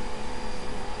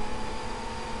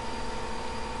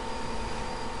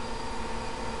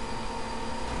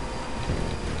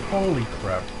 Holy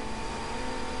crap.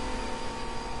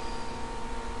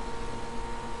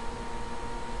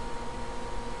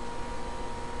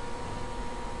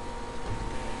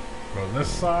 Go this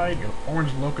side, your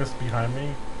orange Locust behind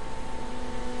me.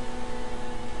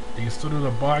 Do you still do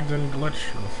the Bogdan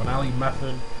glitch, or the finale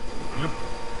method? Yep.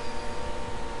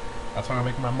 That's how I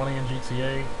make my money in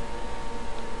GTA.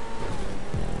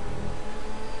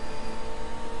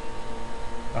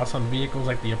 That's on vehicles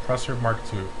like the Oppressor Mark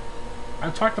II.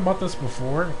 I've talked about this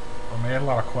before. I had a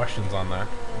lot of questions on that.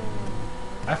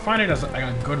 I find it as like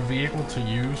a good vehicle to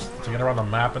use to get around the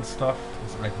map and stuff.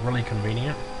 It's like really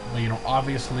convenient. But you know,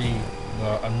 obviously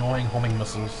the annoying homing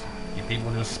missiles,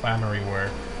 people just spam everywhere.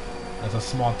 As a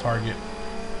small target,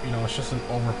 you know, it's just an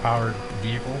overpowered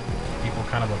vehicle. People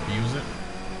kind of abuse it.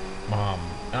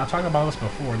 And I talked about this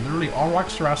before. Literally, all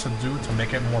Rockstar has to do to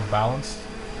make it more balanced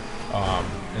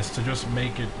is to just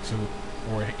make it to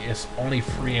where it's only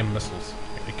free aim missiles.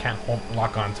 It can't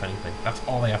lock on to anything. That's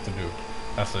all they have to do.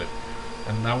 That's it.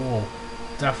 And that will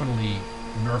definitely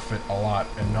nerf it a lot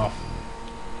enough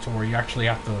to where you actually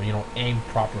have to, you know, aim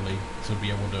properly to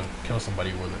be able to kill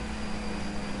somebody with it.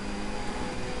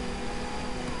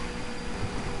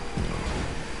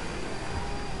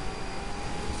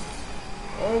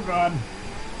 Oh god.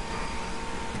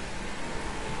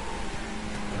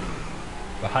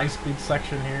 The high-speed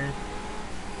section here.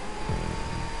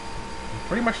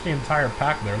 Pretty much the entire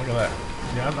pack there, look at that.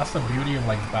 Yeah, that's the beauty of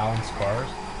like balanced cars.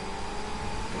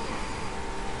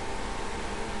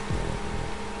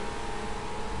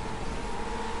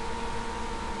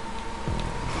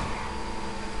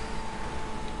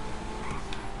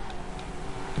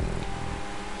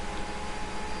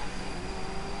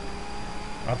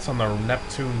 That's on the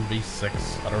Neptune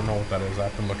V6. I don't know what that is. I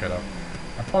have to look it up.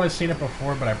 I've probably seen it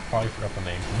before, but I probably forgot the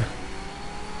name.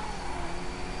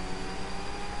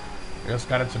 Just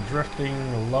got into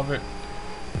drifting. Love it.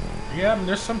 Yeah, I mean,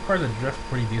 there's some cars that drift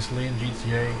pretty decently in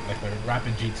GTA. Like the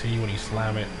Rapid GT when you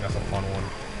slam it. That's a fun one.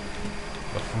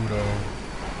 The Fudo.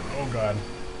 Oh god.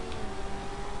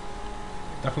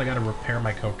 Definitely got to repair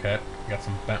my Coquette. Got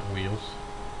some bent wheels.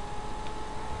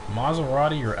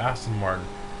 Maserati or Aston Martin?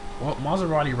 Well,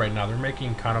 Maserati right now, they're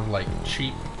making kind of like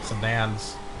cheap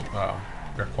sedans.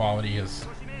 Their quality has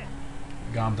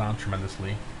gone down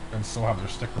tremendously, and so have their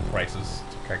sticker prices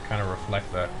to kind of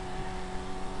reflect that.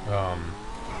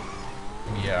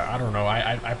 Yeah, I don't know.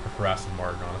 I prefer Aston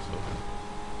Martin, honestly.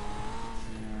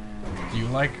 Do you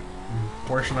like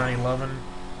Porsche 911?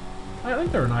 I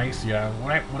think they're nice, yeah.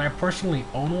 When I personally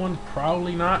own one,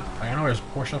 probably not. I know there's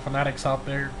Porsche fanatics out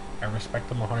there. I respect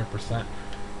them 100%.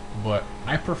 But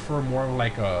I prefer more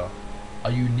like a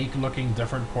unique looking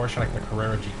different Porsche like the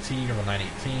Carrera GT or the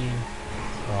 918.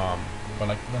 But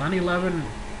like the 911,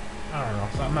 I don't know,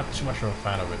 so I'm not too much of a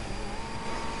fan of it.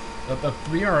 The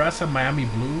 3RS in Miami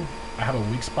Blue, I have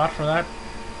a weak spot for that.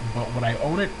 But would I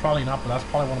own it? Probably not, but that's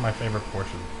probably one of my favorite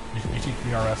Porsches. GT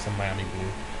 3RS in Miami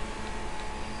Blue.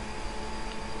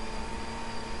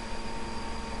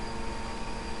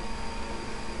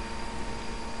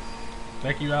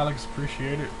 Thank you, Alex.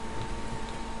 Appreciate it.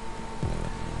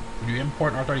 Would you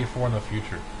import an R34 in the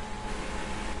future?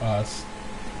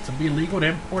 To be legal to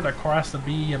import, that car has to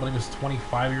be, I believe it's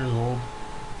 25 years old.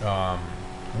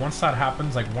 Once that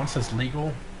happens, like once it's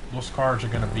legal, those cars are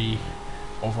going to be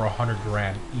over 100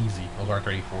 grand easy, those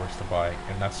R34s to buy,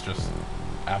 and that's just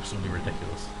absolutely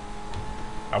ridiculous.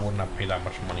 I would not pay that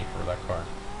much money for that car.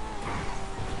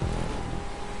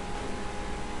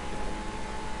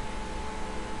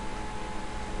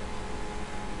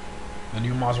 The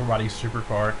new Maserati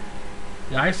supercar.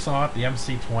 Yeah, I saw it, the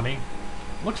MC20.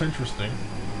 Looks interesting.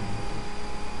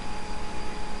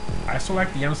 I still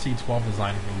like the MC12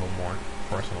 design a little more,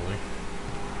 personally.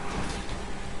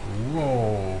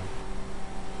 Whoa.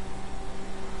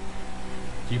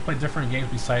 Do you play different games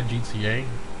besides GTA?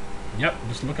 Yep,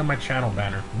 just look at my channel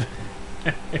banner.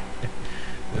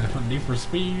 Need for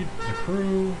Speed, The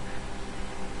Crew,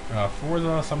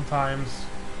 Forza sometimes.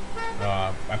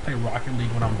 I play Rocket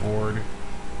League when I'm bored.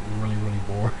 Really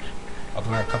bored. I'll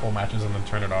do a couple matches and then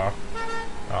turn it off.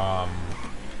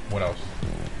 What else?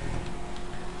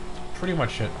 Pretty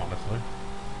much it, honestly.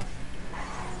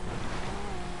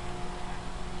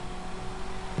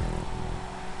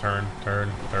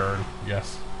 Turn,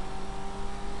 yes.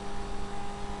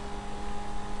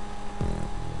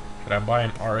 Should I buy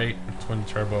an R8 twin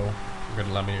turbo? You're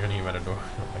gonna let me in the Aventador.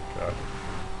 Oh my god.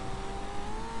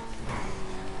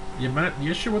 The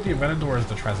issue with the Aventador is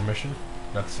the transmission.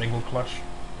 That single clutch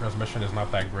transmission is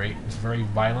not that great. It's very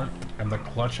violent, and the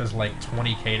clutch is like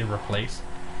 20k to replace,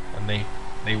 and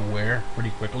they wear pretty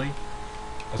quickly,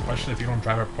 especially if you don't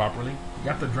drive it properly. You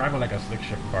have to drive it like a stick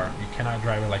shift car. You cannot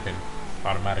drive it like an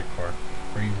automatic car,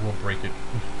 or you will break it.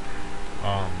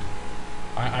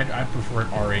 I prefer an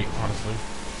R8, honestly,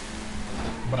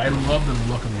 but I love the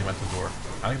look of the Aventador.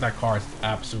 I think that car is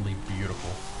absolutely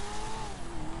beautiful.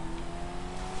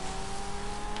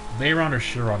 Veyron or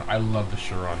Chiron? I love the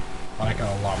Chiron. I like it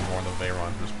a lot more than the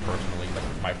Veyron, just personally,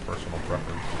 like my personal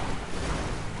preference.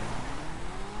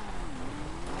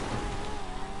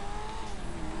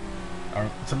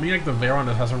 To me, like the Veyron,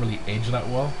 it hasn't really aged that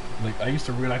well. Like I used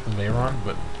to really like the Veyron,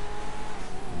 but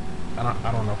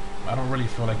I don't know. I don't really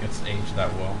feel like it's aged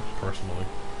that well, personally.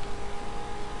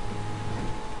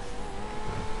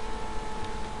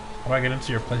 How do I get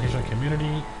into your PlayStation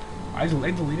community? I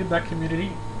deleted that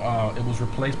community. It was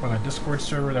replaced by the Discord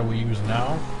server that we use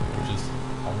now, which is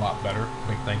a lot better.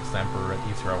 Big thanks to Emperor at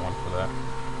E3R1 for that.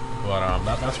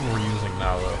 But that's what we're using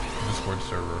now, the Discord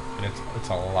server, and it's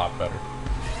a lot better.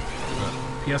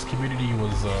 The PS community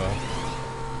was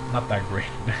not that great.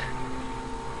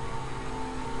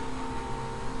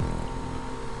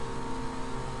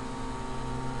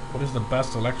 What is the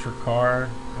best electric car,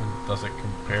 and does it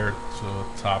compare to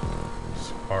top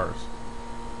cars?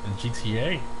 In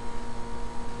GTA?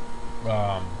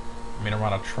 I mean,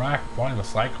 around a track, probably the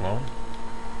Cyclone.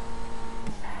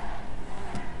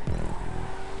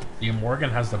 The Morgan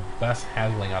has the best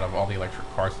handling out of all the electric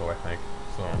cars, though, I think.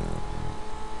 So,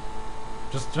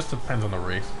 just depends on the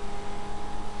race.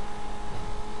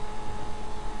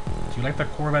 Do you like the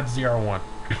Corvette ZR1?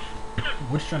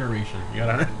 Which generation? You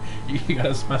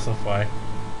gotta specify.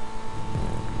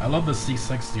 I love the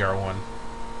C6 ZR1.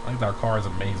 I think that car is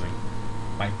amazing.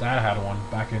 My dad had one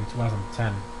back in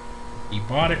 2010. He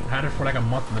bought it, had it for like a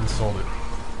month, and then sold it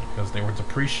because they were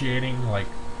depreciating like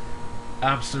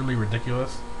absolutely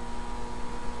ridiculous.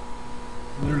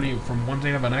 Literally, from one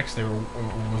day to the next, it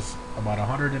was about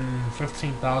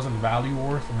 115,000 value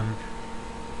worth, and then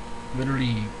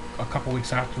literally a couple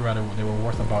weeks after that, they were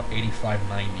worth about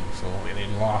 $85.90. So they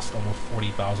lost almost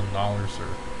 $40,000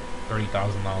 or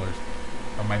 $30,000.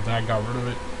 And my dad got rid of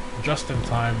it just in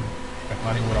time. I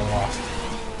thought he would have lost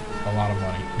a lot of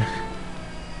money.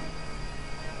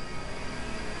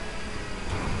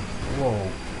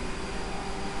 Whoa.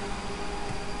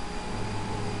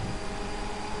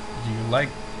 Do you like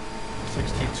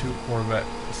 62 Corvette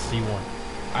C1?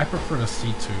 I prefer the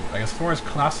C2. Like, as far as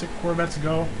classic Corvettes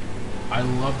go, I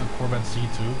love the Corvette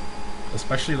C2,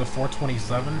 especially the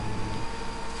 427.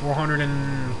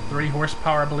 430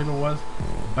 horsepower, I believe it was,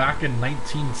 back in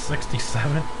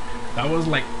 1967. That was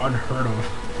like unheard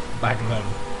of back then.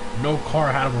 No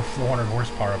car had over 400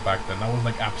 horsepower back then. That was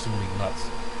like absolutely nuts.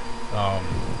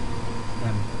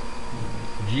 And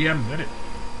GM did it.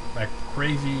 That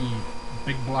crazy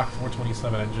big block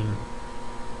 427 engine.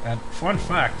 And fun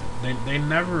fact, they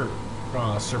never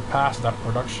surpassed that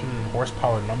production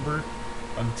horsepower number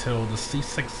until the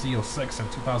C6 Z06 in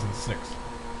 2006.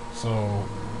 So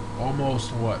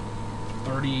almost, what,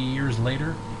 30 years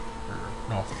later? Or,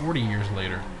 no, 40 years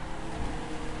later.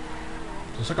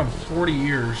 So it took them 40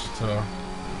 years to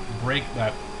break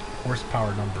that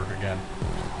horsepower number again.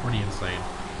 Pretty insane.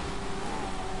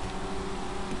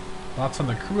 Thoughts on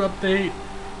the crew update?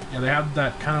 Yeah, they have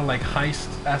that kind of like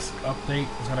heist-esque update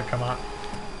that's gonna come out.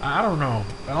 I don't know.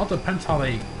 It all depends how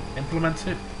they implement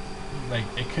it. Like,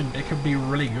 it could be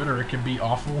really good or it could be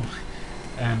awful.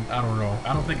 And I don't know.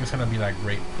 I don't think it's gonna be that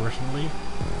great personally.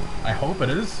 I hope it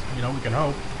is. You know, we can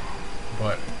hope.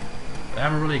 But they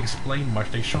haven't really explained much.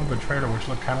 They showed the trailer, which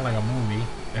looked kind of like a movie.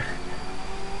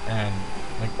 And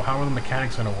like, how are the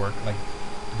mechanics gonna work? Like,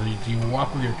 do you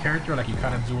walk with your character like you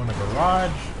kind of do in the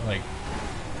garage? Like,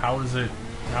 how is it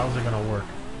gonna work?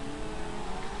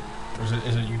 Or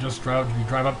is it you just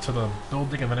drive up to the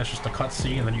building and then it's just a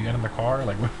cutscene and then you get in the car?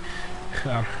 Like,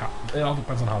 it all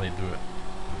depends on how they do it.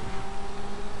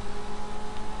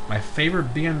 My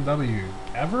favorite BMW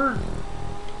ever?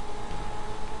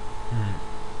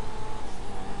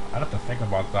 I'd have to think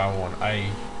about that one.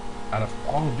 Out of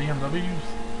all the BMWs,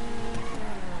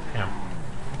 damn.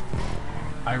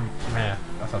 Man,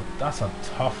 that's a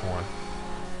tough one.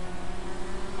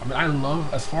 I mean, I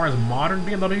love, as far as modern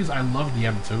BMWs, I love the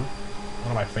M2.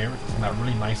 One of my favorites. It's in that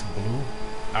really nice blue.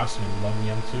 Absolutely love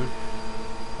the M2.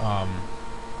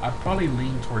 I'd probably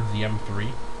lean towards the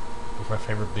M3. It's my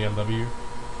favorite BMW.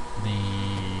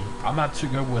 I'm not too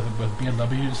good with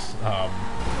BMWs.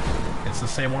 It's the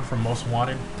same one from Most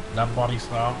Wanted. That body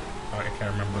style. I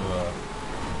can't remember the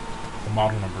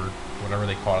model number, whatever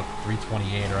they call it,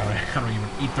 328 or I don't even,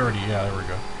 E30. Yeah, there we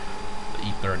go. The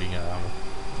E30.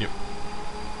 Yep.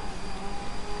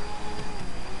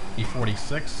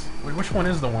 E46. Wait, which one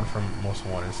is the one from Most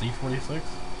Wanted? Is E46?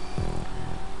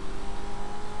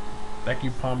 Thank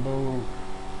you, Pombo.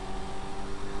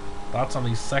 Thoughts on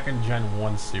the second Gen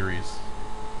 1 series?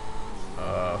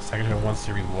 Second Gen 1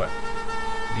 series what?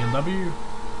 BMW?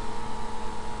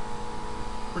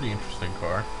 Pretty interesting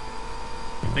car.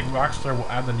 I think Rockstar will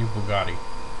add the new Bugatti.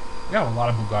 We have a lot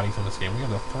of Bugattis in this game. We have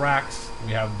the Thrax,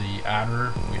 we have the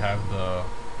Adder, we have the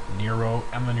Nero,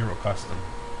 and the Nero Custom.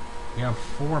 We have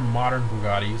 4 modern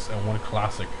Bugattis and 1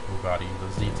 classic Bugatti, the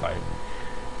Z-Type.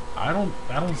 I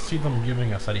don't see them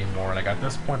giving us any more. Like at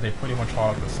this point, they pretty much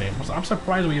all look the same. I'm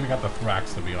surprised we even got the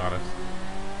Thrax, to be honest.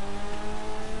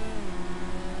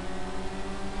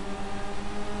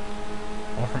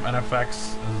 One from NFX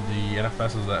is the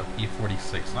NFS is the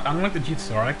E46. I don't like the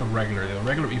GTR. I like the regular. The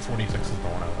regular E46 is the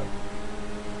one I like.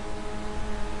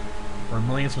 For a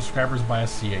million subscribers, buy a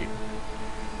C8.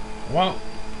 Well,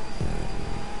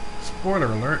 spoiler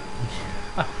alert.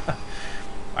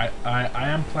 I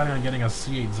am planning on getting a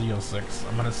C8 Z06.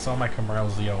 I'm gonna sell my Camaro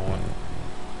Z01,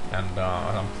 and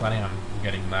I'm planning on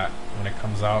getting that when it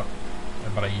comes out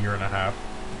in about a year and a half.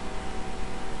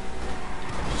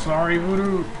 Sorry,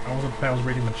 Voodoo. I was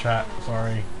reading the chat.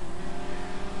 Sorry.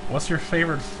 What's your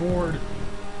favorite Ford?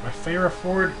 My favorite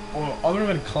Ford, well, other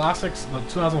than classics, the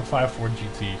 2005 Ford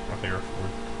GT, my favorite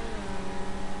Ford.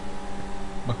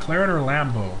 McLaren or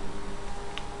Lambo?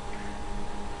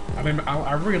 I mean,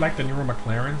 I really like the newer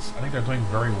McLarens. I think they're doing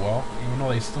very well, even though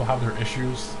they still have their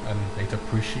issues and they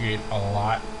depreciate a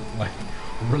lot, like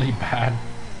really bad.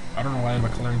 I don't know why the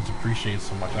McLarens depreciate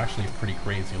so much. It's actually pretty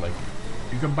crazy. Like,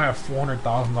 you can buy a $400,000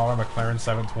 McLaren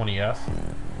 720S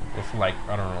with like,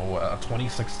 I don't know, a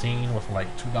 2016 with like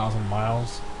 2,000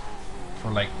 miles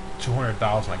for like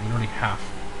 200,000, like literally half.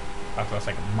 That's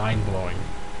like mind blowing.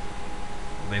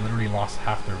 They literally lost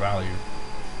half their value.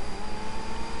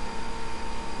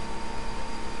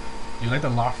 You like the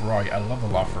LaFerrari? I love the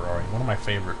LaFerrari. One of my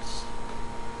favorites.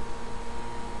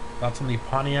 That's on the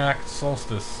Pontiac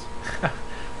Solstice.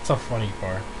 It's a funny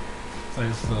car. So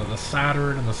it's the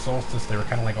Saturn and the Solstice. They were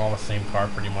kind of like all the same car,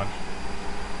 pretty much.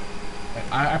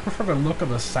 I prefer the look of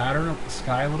the Saturn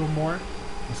Sky a little more.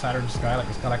 The Saturn Sky, like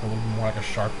it's got like a little more like a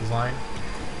sharp design.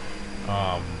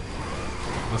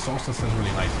 The Solstice is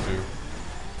really nice too.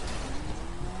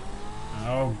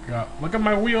 Oh god! Look at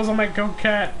my wheels on my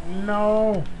Go-Cat.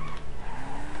 No.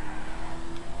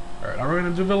 Alright, now we're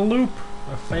gonna do the loop.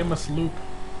 The famous loop.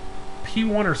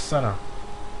 P1 or Senna?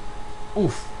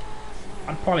 Oof.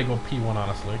 I'd probably go P1,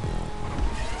 honestly.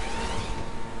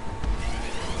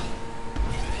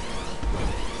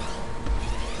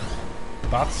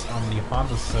 Thoughts on the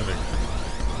Honda Civic?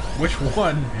 Which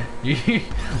one?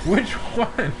 Which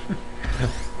one?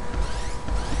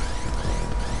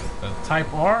 The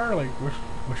Type R? Like,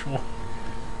 which one?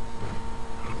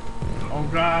 Oh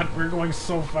god, we're going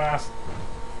so fast.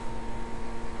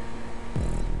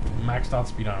 Maxed out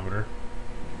speedometer.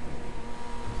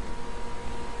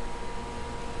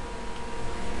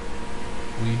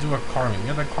 We do a car meet. We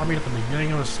have a car meet at the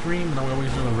beginning of the stream, and then we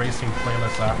always do the racing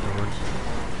playlist afterwards.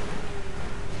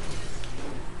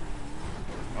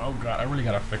 Oh god, I really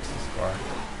gotta fix this car.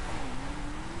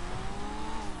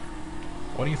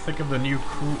 What do you think of the new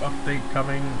crew update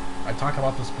coming? I talked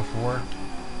about this before.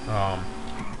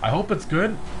 I hope it's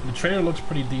good. The trailer looks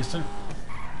pretty decent.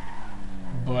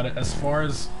 But as far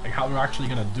as like how they're actually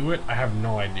gonna do it, I have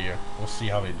no idea. We'll see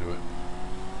how they do it.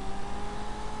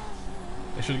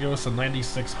 They should give us a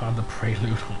 96 Honda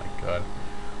Prelude. Oh my god.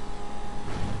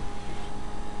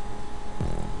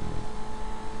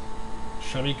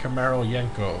 Chevy Camaro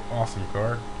Yenko. Awesome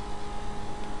car.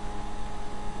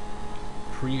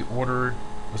 Pre-ordered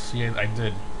the C8. I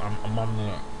did. I'm on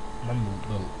the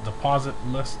deposit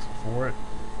list for it.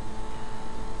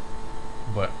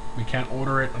 But we can't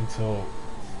order it until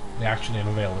they actually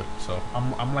unveil it. So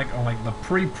I'm like on like the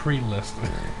pre list.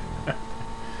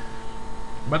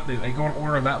 But they go and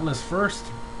order that list first,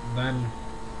 then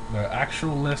the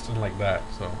actual list and like that.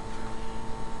 So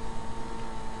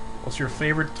what's your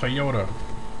favorite Toyota?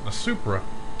 The Supra.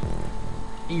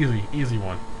 Easy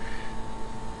one.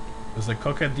 Is the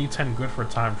Coquette D10 good for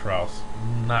time trials?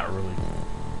 Not really.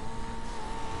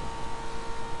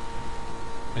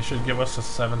 They should give us a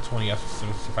 720S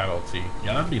with 75 LT.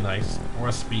 Yeah, that'd be nice. Or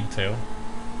a Speedtail.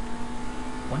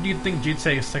 When do you think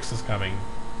GTA 6 is coming?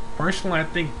 Personally, I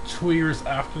think 2 years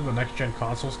after the next-gen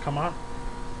consoles come out.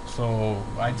 So,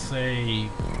 I'd say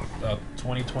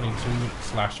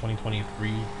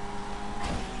 2022/2023.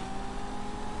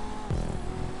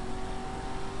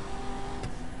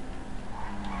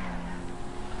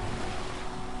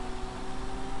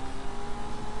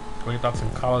 What are your thoughts on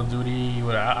Call of Duty?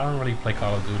 I don't really play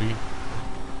Call of Duty.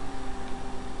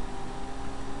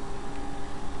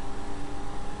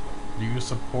 Do you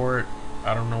support...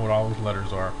 I don't know what all those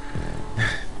letters are.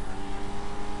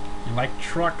 You like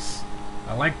trucks?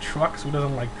 I like trucks. Who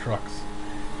doesn't like trucks?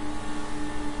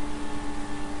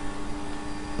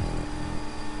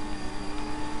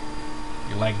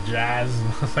 You like jazz?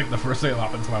 That's like the first thing that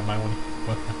popped into my mind when you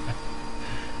put that.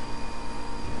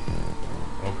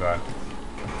 Oh god.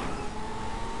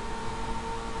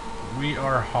 We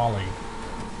are hauling.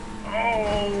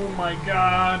 Oh my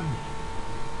god!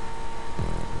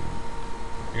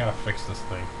 I gotta fix this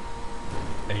thing.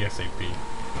 ASAP.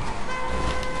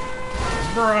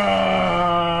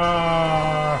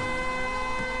 Bruh!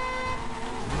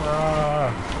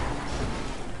 Bruh!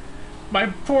 My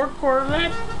poor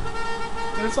Corvette!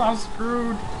 It's all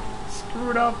screwed.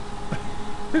 Screwed up.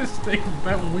 This thing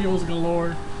bent wheels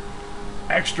galore.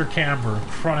 Extra camber,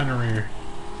 front and rear.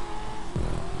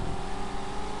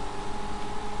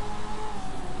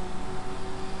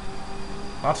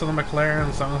 Lots of the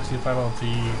McLaren 765 LT.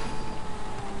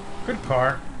 Good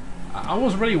car. I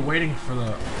was really waiting for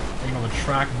the, you know, the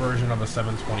track version of the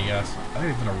 720S. I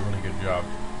think they did a really good job.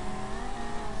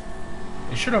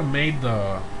 They should have made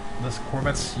this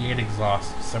Corvette C8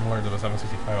 exhaust similar to the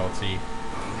 765 LT,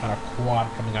 kind of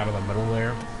quad coming out of the middle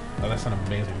there. Oh, that's an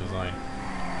amazing design.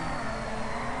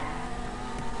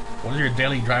 What is your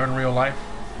daily drive in real life?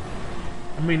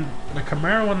 I mean, the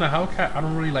Camaro and the Hellcat, I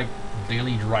don't really like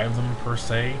daily drive them per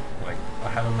se. Like, I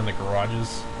have them in the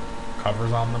garages,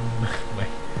 covers on them. Like,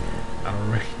 I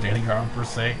don't really daily drive them per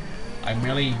se. I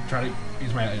merely try to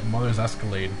use my mother's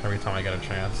Escalade every time I get a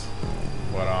chance.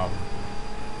 But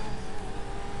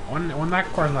when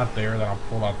that car's not there, then I'll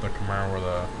pull out the Camaro or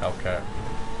the Hellcat.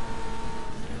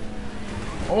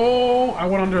 Oh, I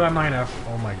went under that 9F.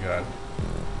 Oh my god.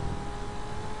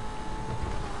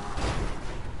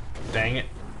 Dang it.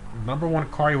 Number one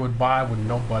car you would buy with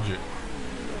no budget.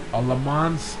 A Le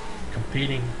Mans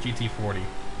competing GT40.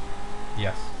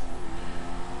 Yes.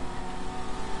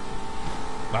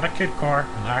 Not a kid car,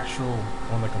 an actual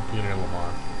one that competed at Le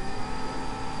Mans.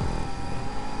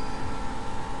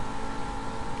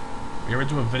 You ever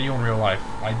do a video in real life?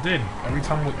 I did. Every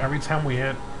time we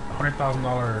hit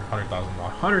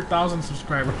 $100,000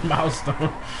 subscriber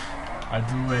milestone, I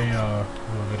do a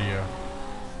video.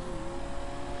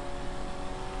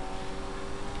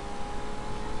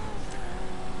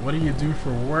 What do you do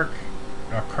for work?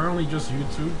 Currently just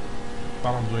YouTube. That's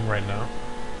all I'm doing right now.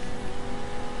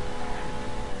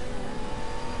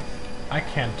 I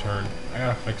can't turn. I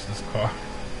gotta fix this car.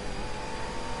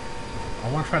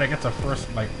 I want to try to get to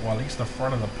first, like, well, at least the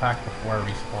front of the pack before I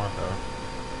respawn, though.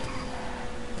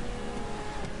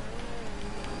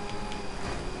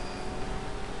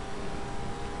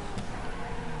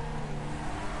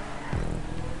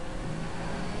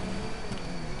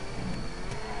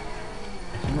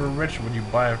 If you were rich, would you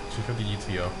buy a 250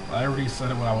 GTO? I already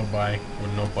said what I would buy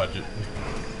with no budget.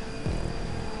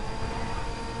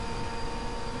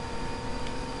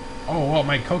 Oh, well,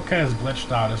 my Coquette is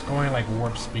glitched out. It's going like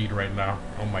warp speed right now.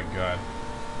 Oh my god.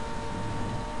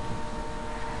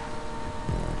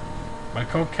 My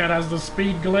Coquette has the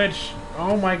speed glitch.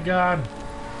 Oh my god.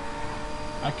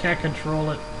 I can't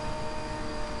control it.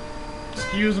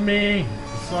 Excuse me.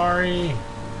 Sorry.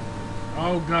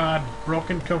 Oh god.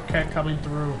 Broken Coquette coming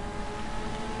through.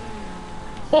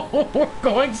 Oh, we're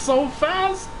going so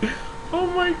fast. Oh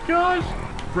my gosh.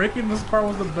 Breaking this car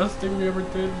was the best thing we ever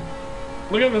did.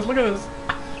 Look at this, look at this.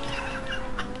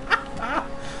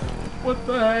 What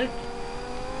the heck?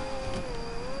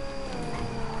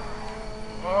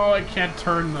 Oh, I can't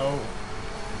turn though.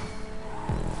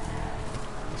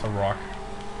 It's a rock.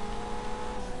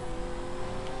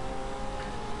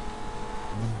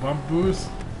 Bump boost.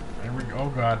 There we go. Oh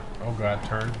god, oh god,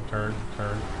 turn, turn,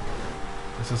 turn.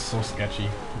 This is so sketchy.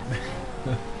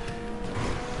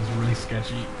 It's really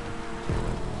sketchy.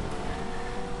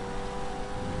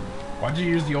 Why'd you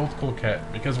use the old Coquette?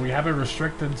 Because we have it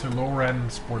restricted to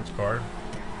lower-end sports car.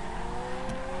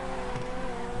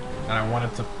 And I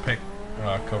wanted to pick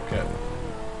Coquette.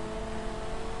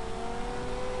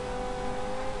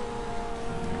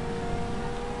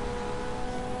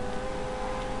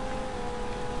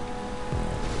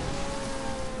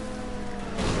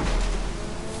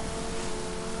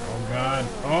 Oh god.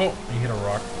 Oh, he hit a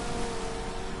rock.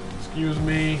 Excuse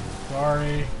me.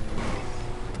 Sorry.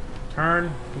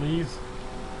 Turn, please.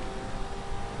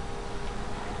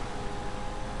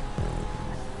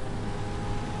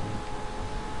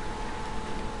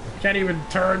 I can't even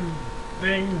turn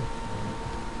thing.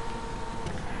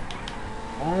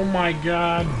 Oh my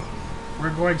god.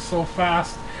 We're going so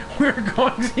fast. We're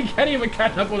going, he can't even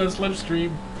catch up with a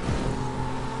slipstream.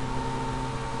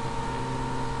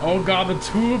 Oh god, the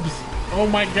tubes. Oh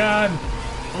my god.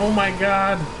 Oh my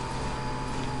god.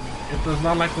 It does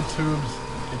not like the tubes.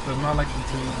 It does not like the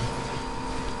tube.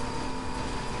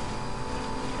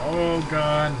 Oh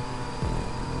god.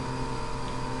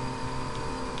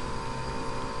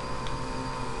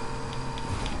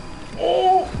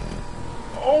 Oh!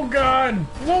 Oh god!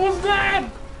 What was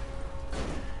that?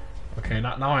 Okay,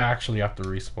 now I actually have to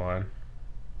respawn.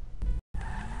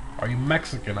 Are you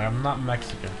Mexican? I am not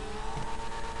Mexican.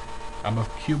 I'm of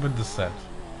Cuban descent.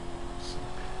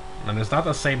 And it's not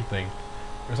the same thing.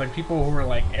 There's like people who are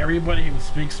like, everybody who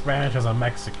speaks Spanish is a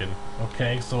Mexican.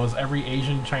 Okay, so is every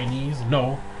Asian Chinese?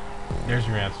 No. There's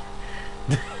your answer.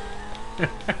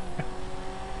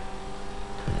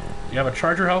 You have a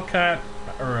Charger Hellcat,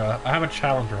 or I have a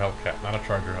Challenger Hellcat, not a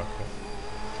Charger Hellcat.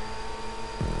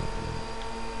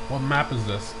 What map is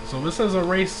this? So this is a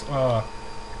race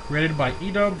created by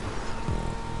Edub,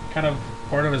 kind of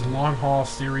part of his long haul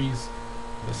series.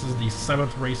 This is the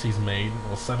 7th race he's made,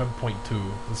 well 7.2.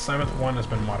 The 7th one has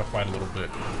been modified a little bit.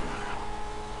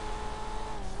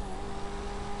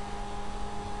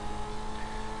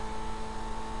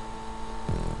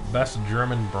 Best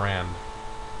German brand.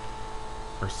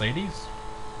 Mercedes?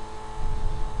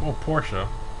 Oh, Porsche.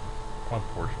 What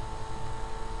Porsche?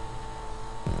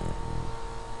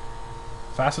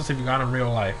 Fastest you've gone in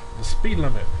real life. The speed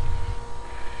limit.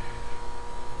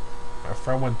 My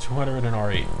friend went 200 in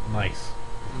R8. Nice.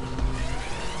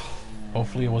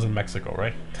 Hopefully it was in Mexico,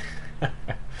 right?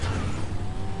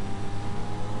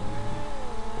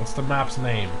 What's the map's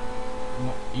name?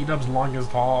 Edub's longest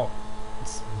haul.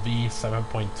 It's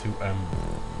V7.2M.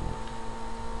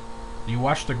 You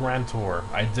watched the Grand Tour.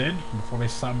 I did, before they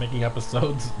stopped making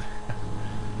episodes.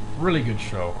 Really good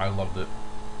show. I loved it.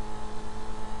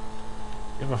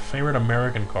 You have a favorite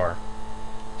American car?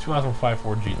 2005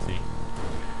 Ford GT.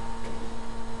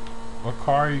 What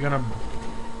car are you gonna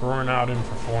burn out in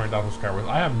for 400,000 subscribers?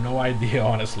 I have no idea,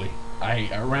 honestly. I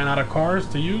ran out of cars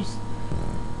to use.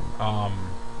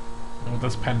 With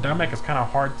this pandemic, it's kind of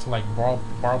hard to like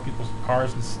borrow people's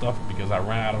cars and stuff because I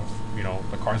ran out of, you know,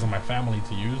 the cars in my family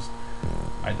to use.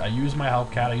 I use my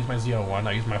Hellcat, I use my Z01,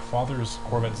 I use my father's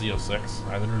Corvette Z06.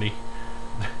 I literally,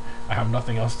 I have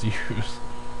nothing else to use.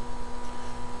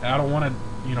 And I don't want to,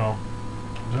 you know,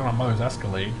 do my mother's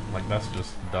Escalade. Like, that's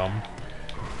just dumb.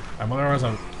 My mother has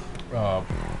a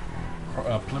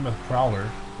Plymouth Prowler,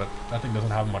 but that thing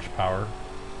doesn't have much power.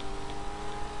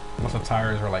 Most of the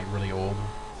tires are like really old.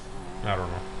 I don't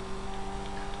know.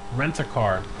 Rent a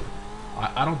car.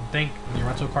 I don't think the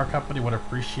rental car company would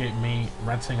appreciate me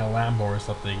renting a Lambo or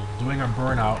something, doing a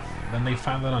burnout, then they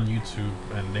find that on YouTube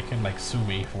and they can like sue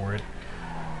me for it.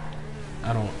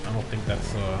 I don't think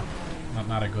that's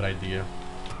not a good idea.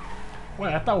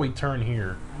 Wait, I thought we turned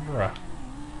here. Bruh.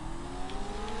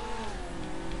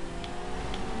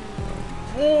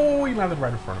 Oh, he landed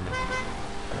right in front of me.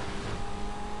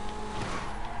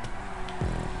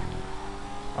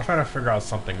 I'll try to figure out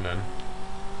something then.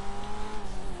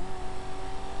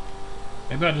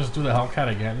 Maybe I'll just do the Hellcat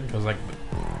again, because like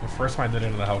the first time I did it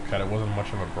in the Hellcat, it wasn't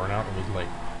much of a burnout. It was like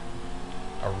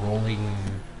a rolling,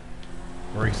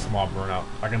 very small burnout.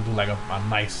 I can do like a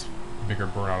nice, bigger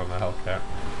burnout in the Hellcat.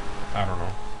 I don't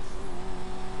know.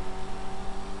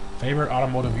 Favorite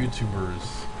automotive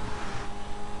YouTubers?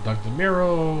 Doug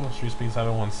DeMiro, Street Speed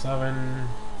 717.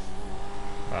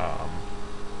 I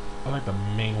like the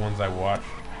main ones I watch.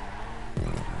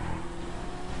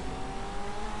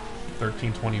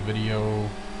 1320 video.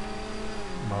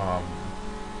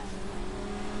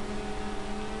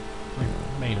 Like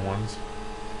main ones.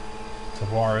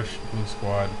 Tavarish, Blue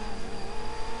Squad.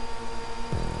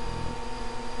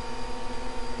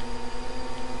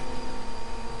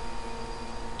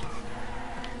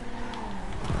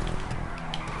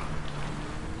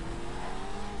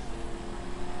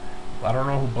 I don't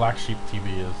know who Black Sheep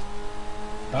TV is.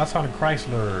 That's on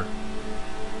Chrysler.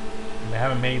 They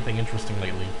haven't made anything interesting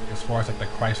lately, as far as like the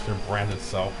Chrysler brand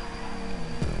itself.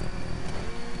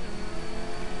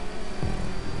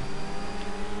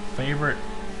 Favorite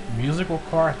musical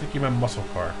car? I think you meant muscle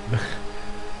car.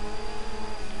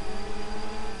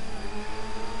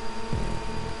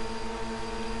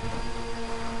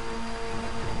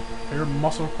 Favorite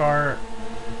muscle car?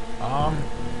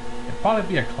 It'd probably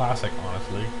be a classic,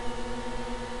 honestly.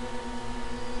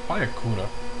 Probably a Cuda.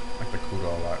 I like the Cuda a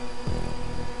lot.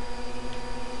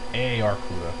 AAR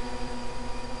Cuda.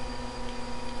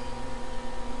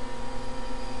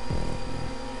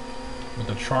 But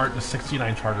the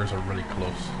 69 Chargers are really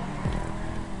close.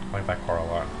 I like that car a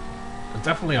lot. It's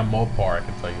definitely a Mopar, I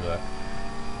can tell you that.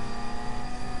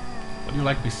 What do you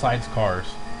like besides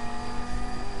cars?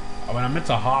 I mean, I'm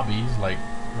into hobbies, like,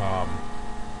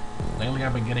 lately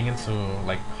I've been getting into,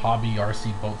 like, hobby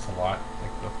RC boats a lot.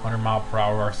 Like the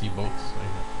 100-mile-per-hour RC boats.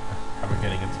 I've been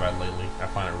getting into that lately. I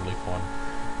find it really fun.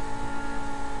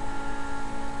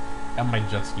 And my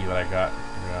jet ski that I got.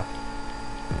 Yeah.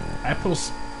 I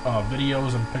post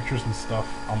videos and pictures and stuff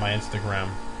on my Instagram.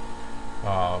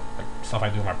 Like stuff I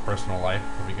do in my personal life.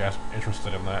 If you guys are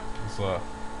interested in that, it's my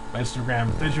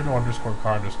Instagram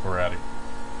digital_car_addict.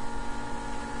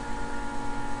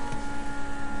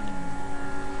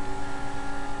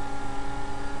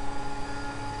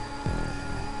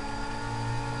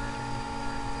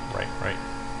 right.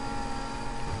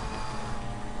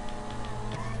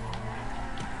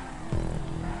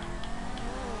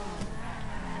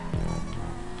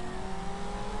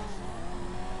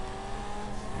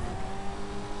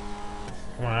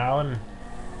 Come on, Alan.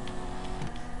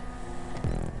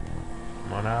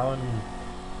 Come on, Alan.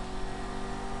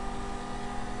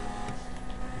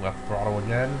 Left throttle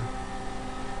again.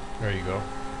 There you go.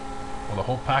 Well, the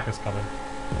whole pack is coming.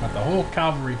 Got the whole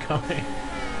cavalry coming.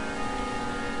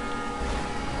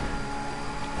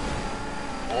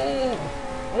 Oh!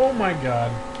 Oh my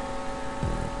god.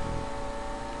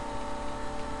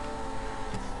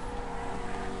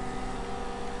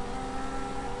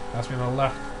 Pass me on the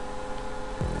left.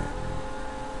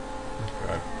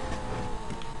 God.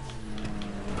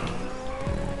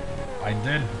 I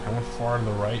did. I went far to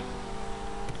the right.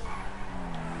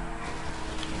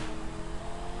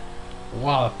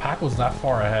 Wow, the pack was that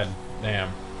far ahead. Damn.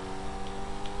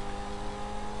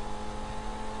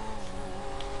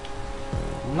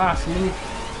 Last loop.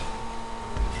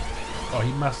 Oh,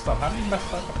 he messed up. How did he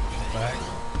mess up? What the heck?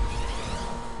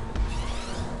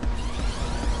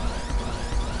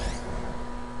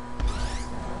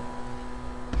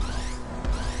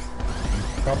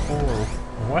 Couple or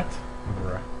what?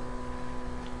 Bruh.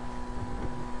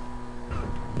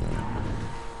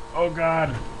 Oh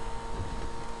god.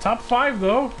 Top 5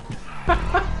 though.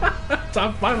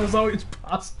 Top 5 is always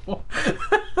possible.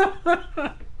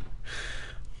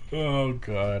 Oh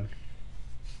god.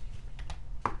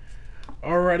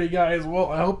 Alrighty guys,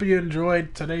 well I hope you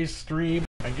enjoyed today's stream.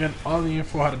 Again, all the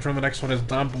info how to join the next one is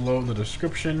down below in the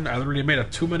description. I already made a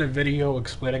 2-minute video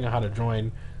explaining how to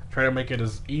join. Try to make it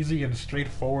as easy and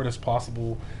straightforward as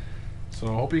possible. So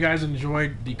I hope you guys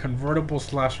enjoyed the convertible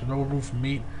 / no roof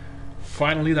meet.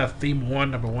 Finally that theme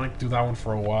won. I've been wanting to do that one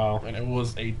for a while and it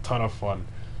was a ton of fun.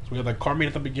 So we had the car meet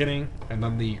at the beginning and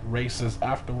then the races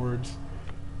afterwards.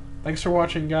 Thanks for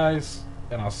watching guys,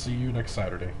 and I'll see you next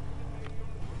Saturday.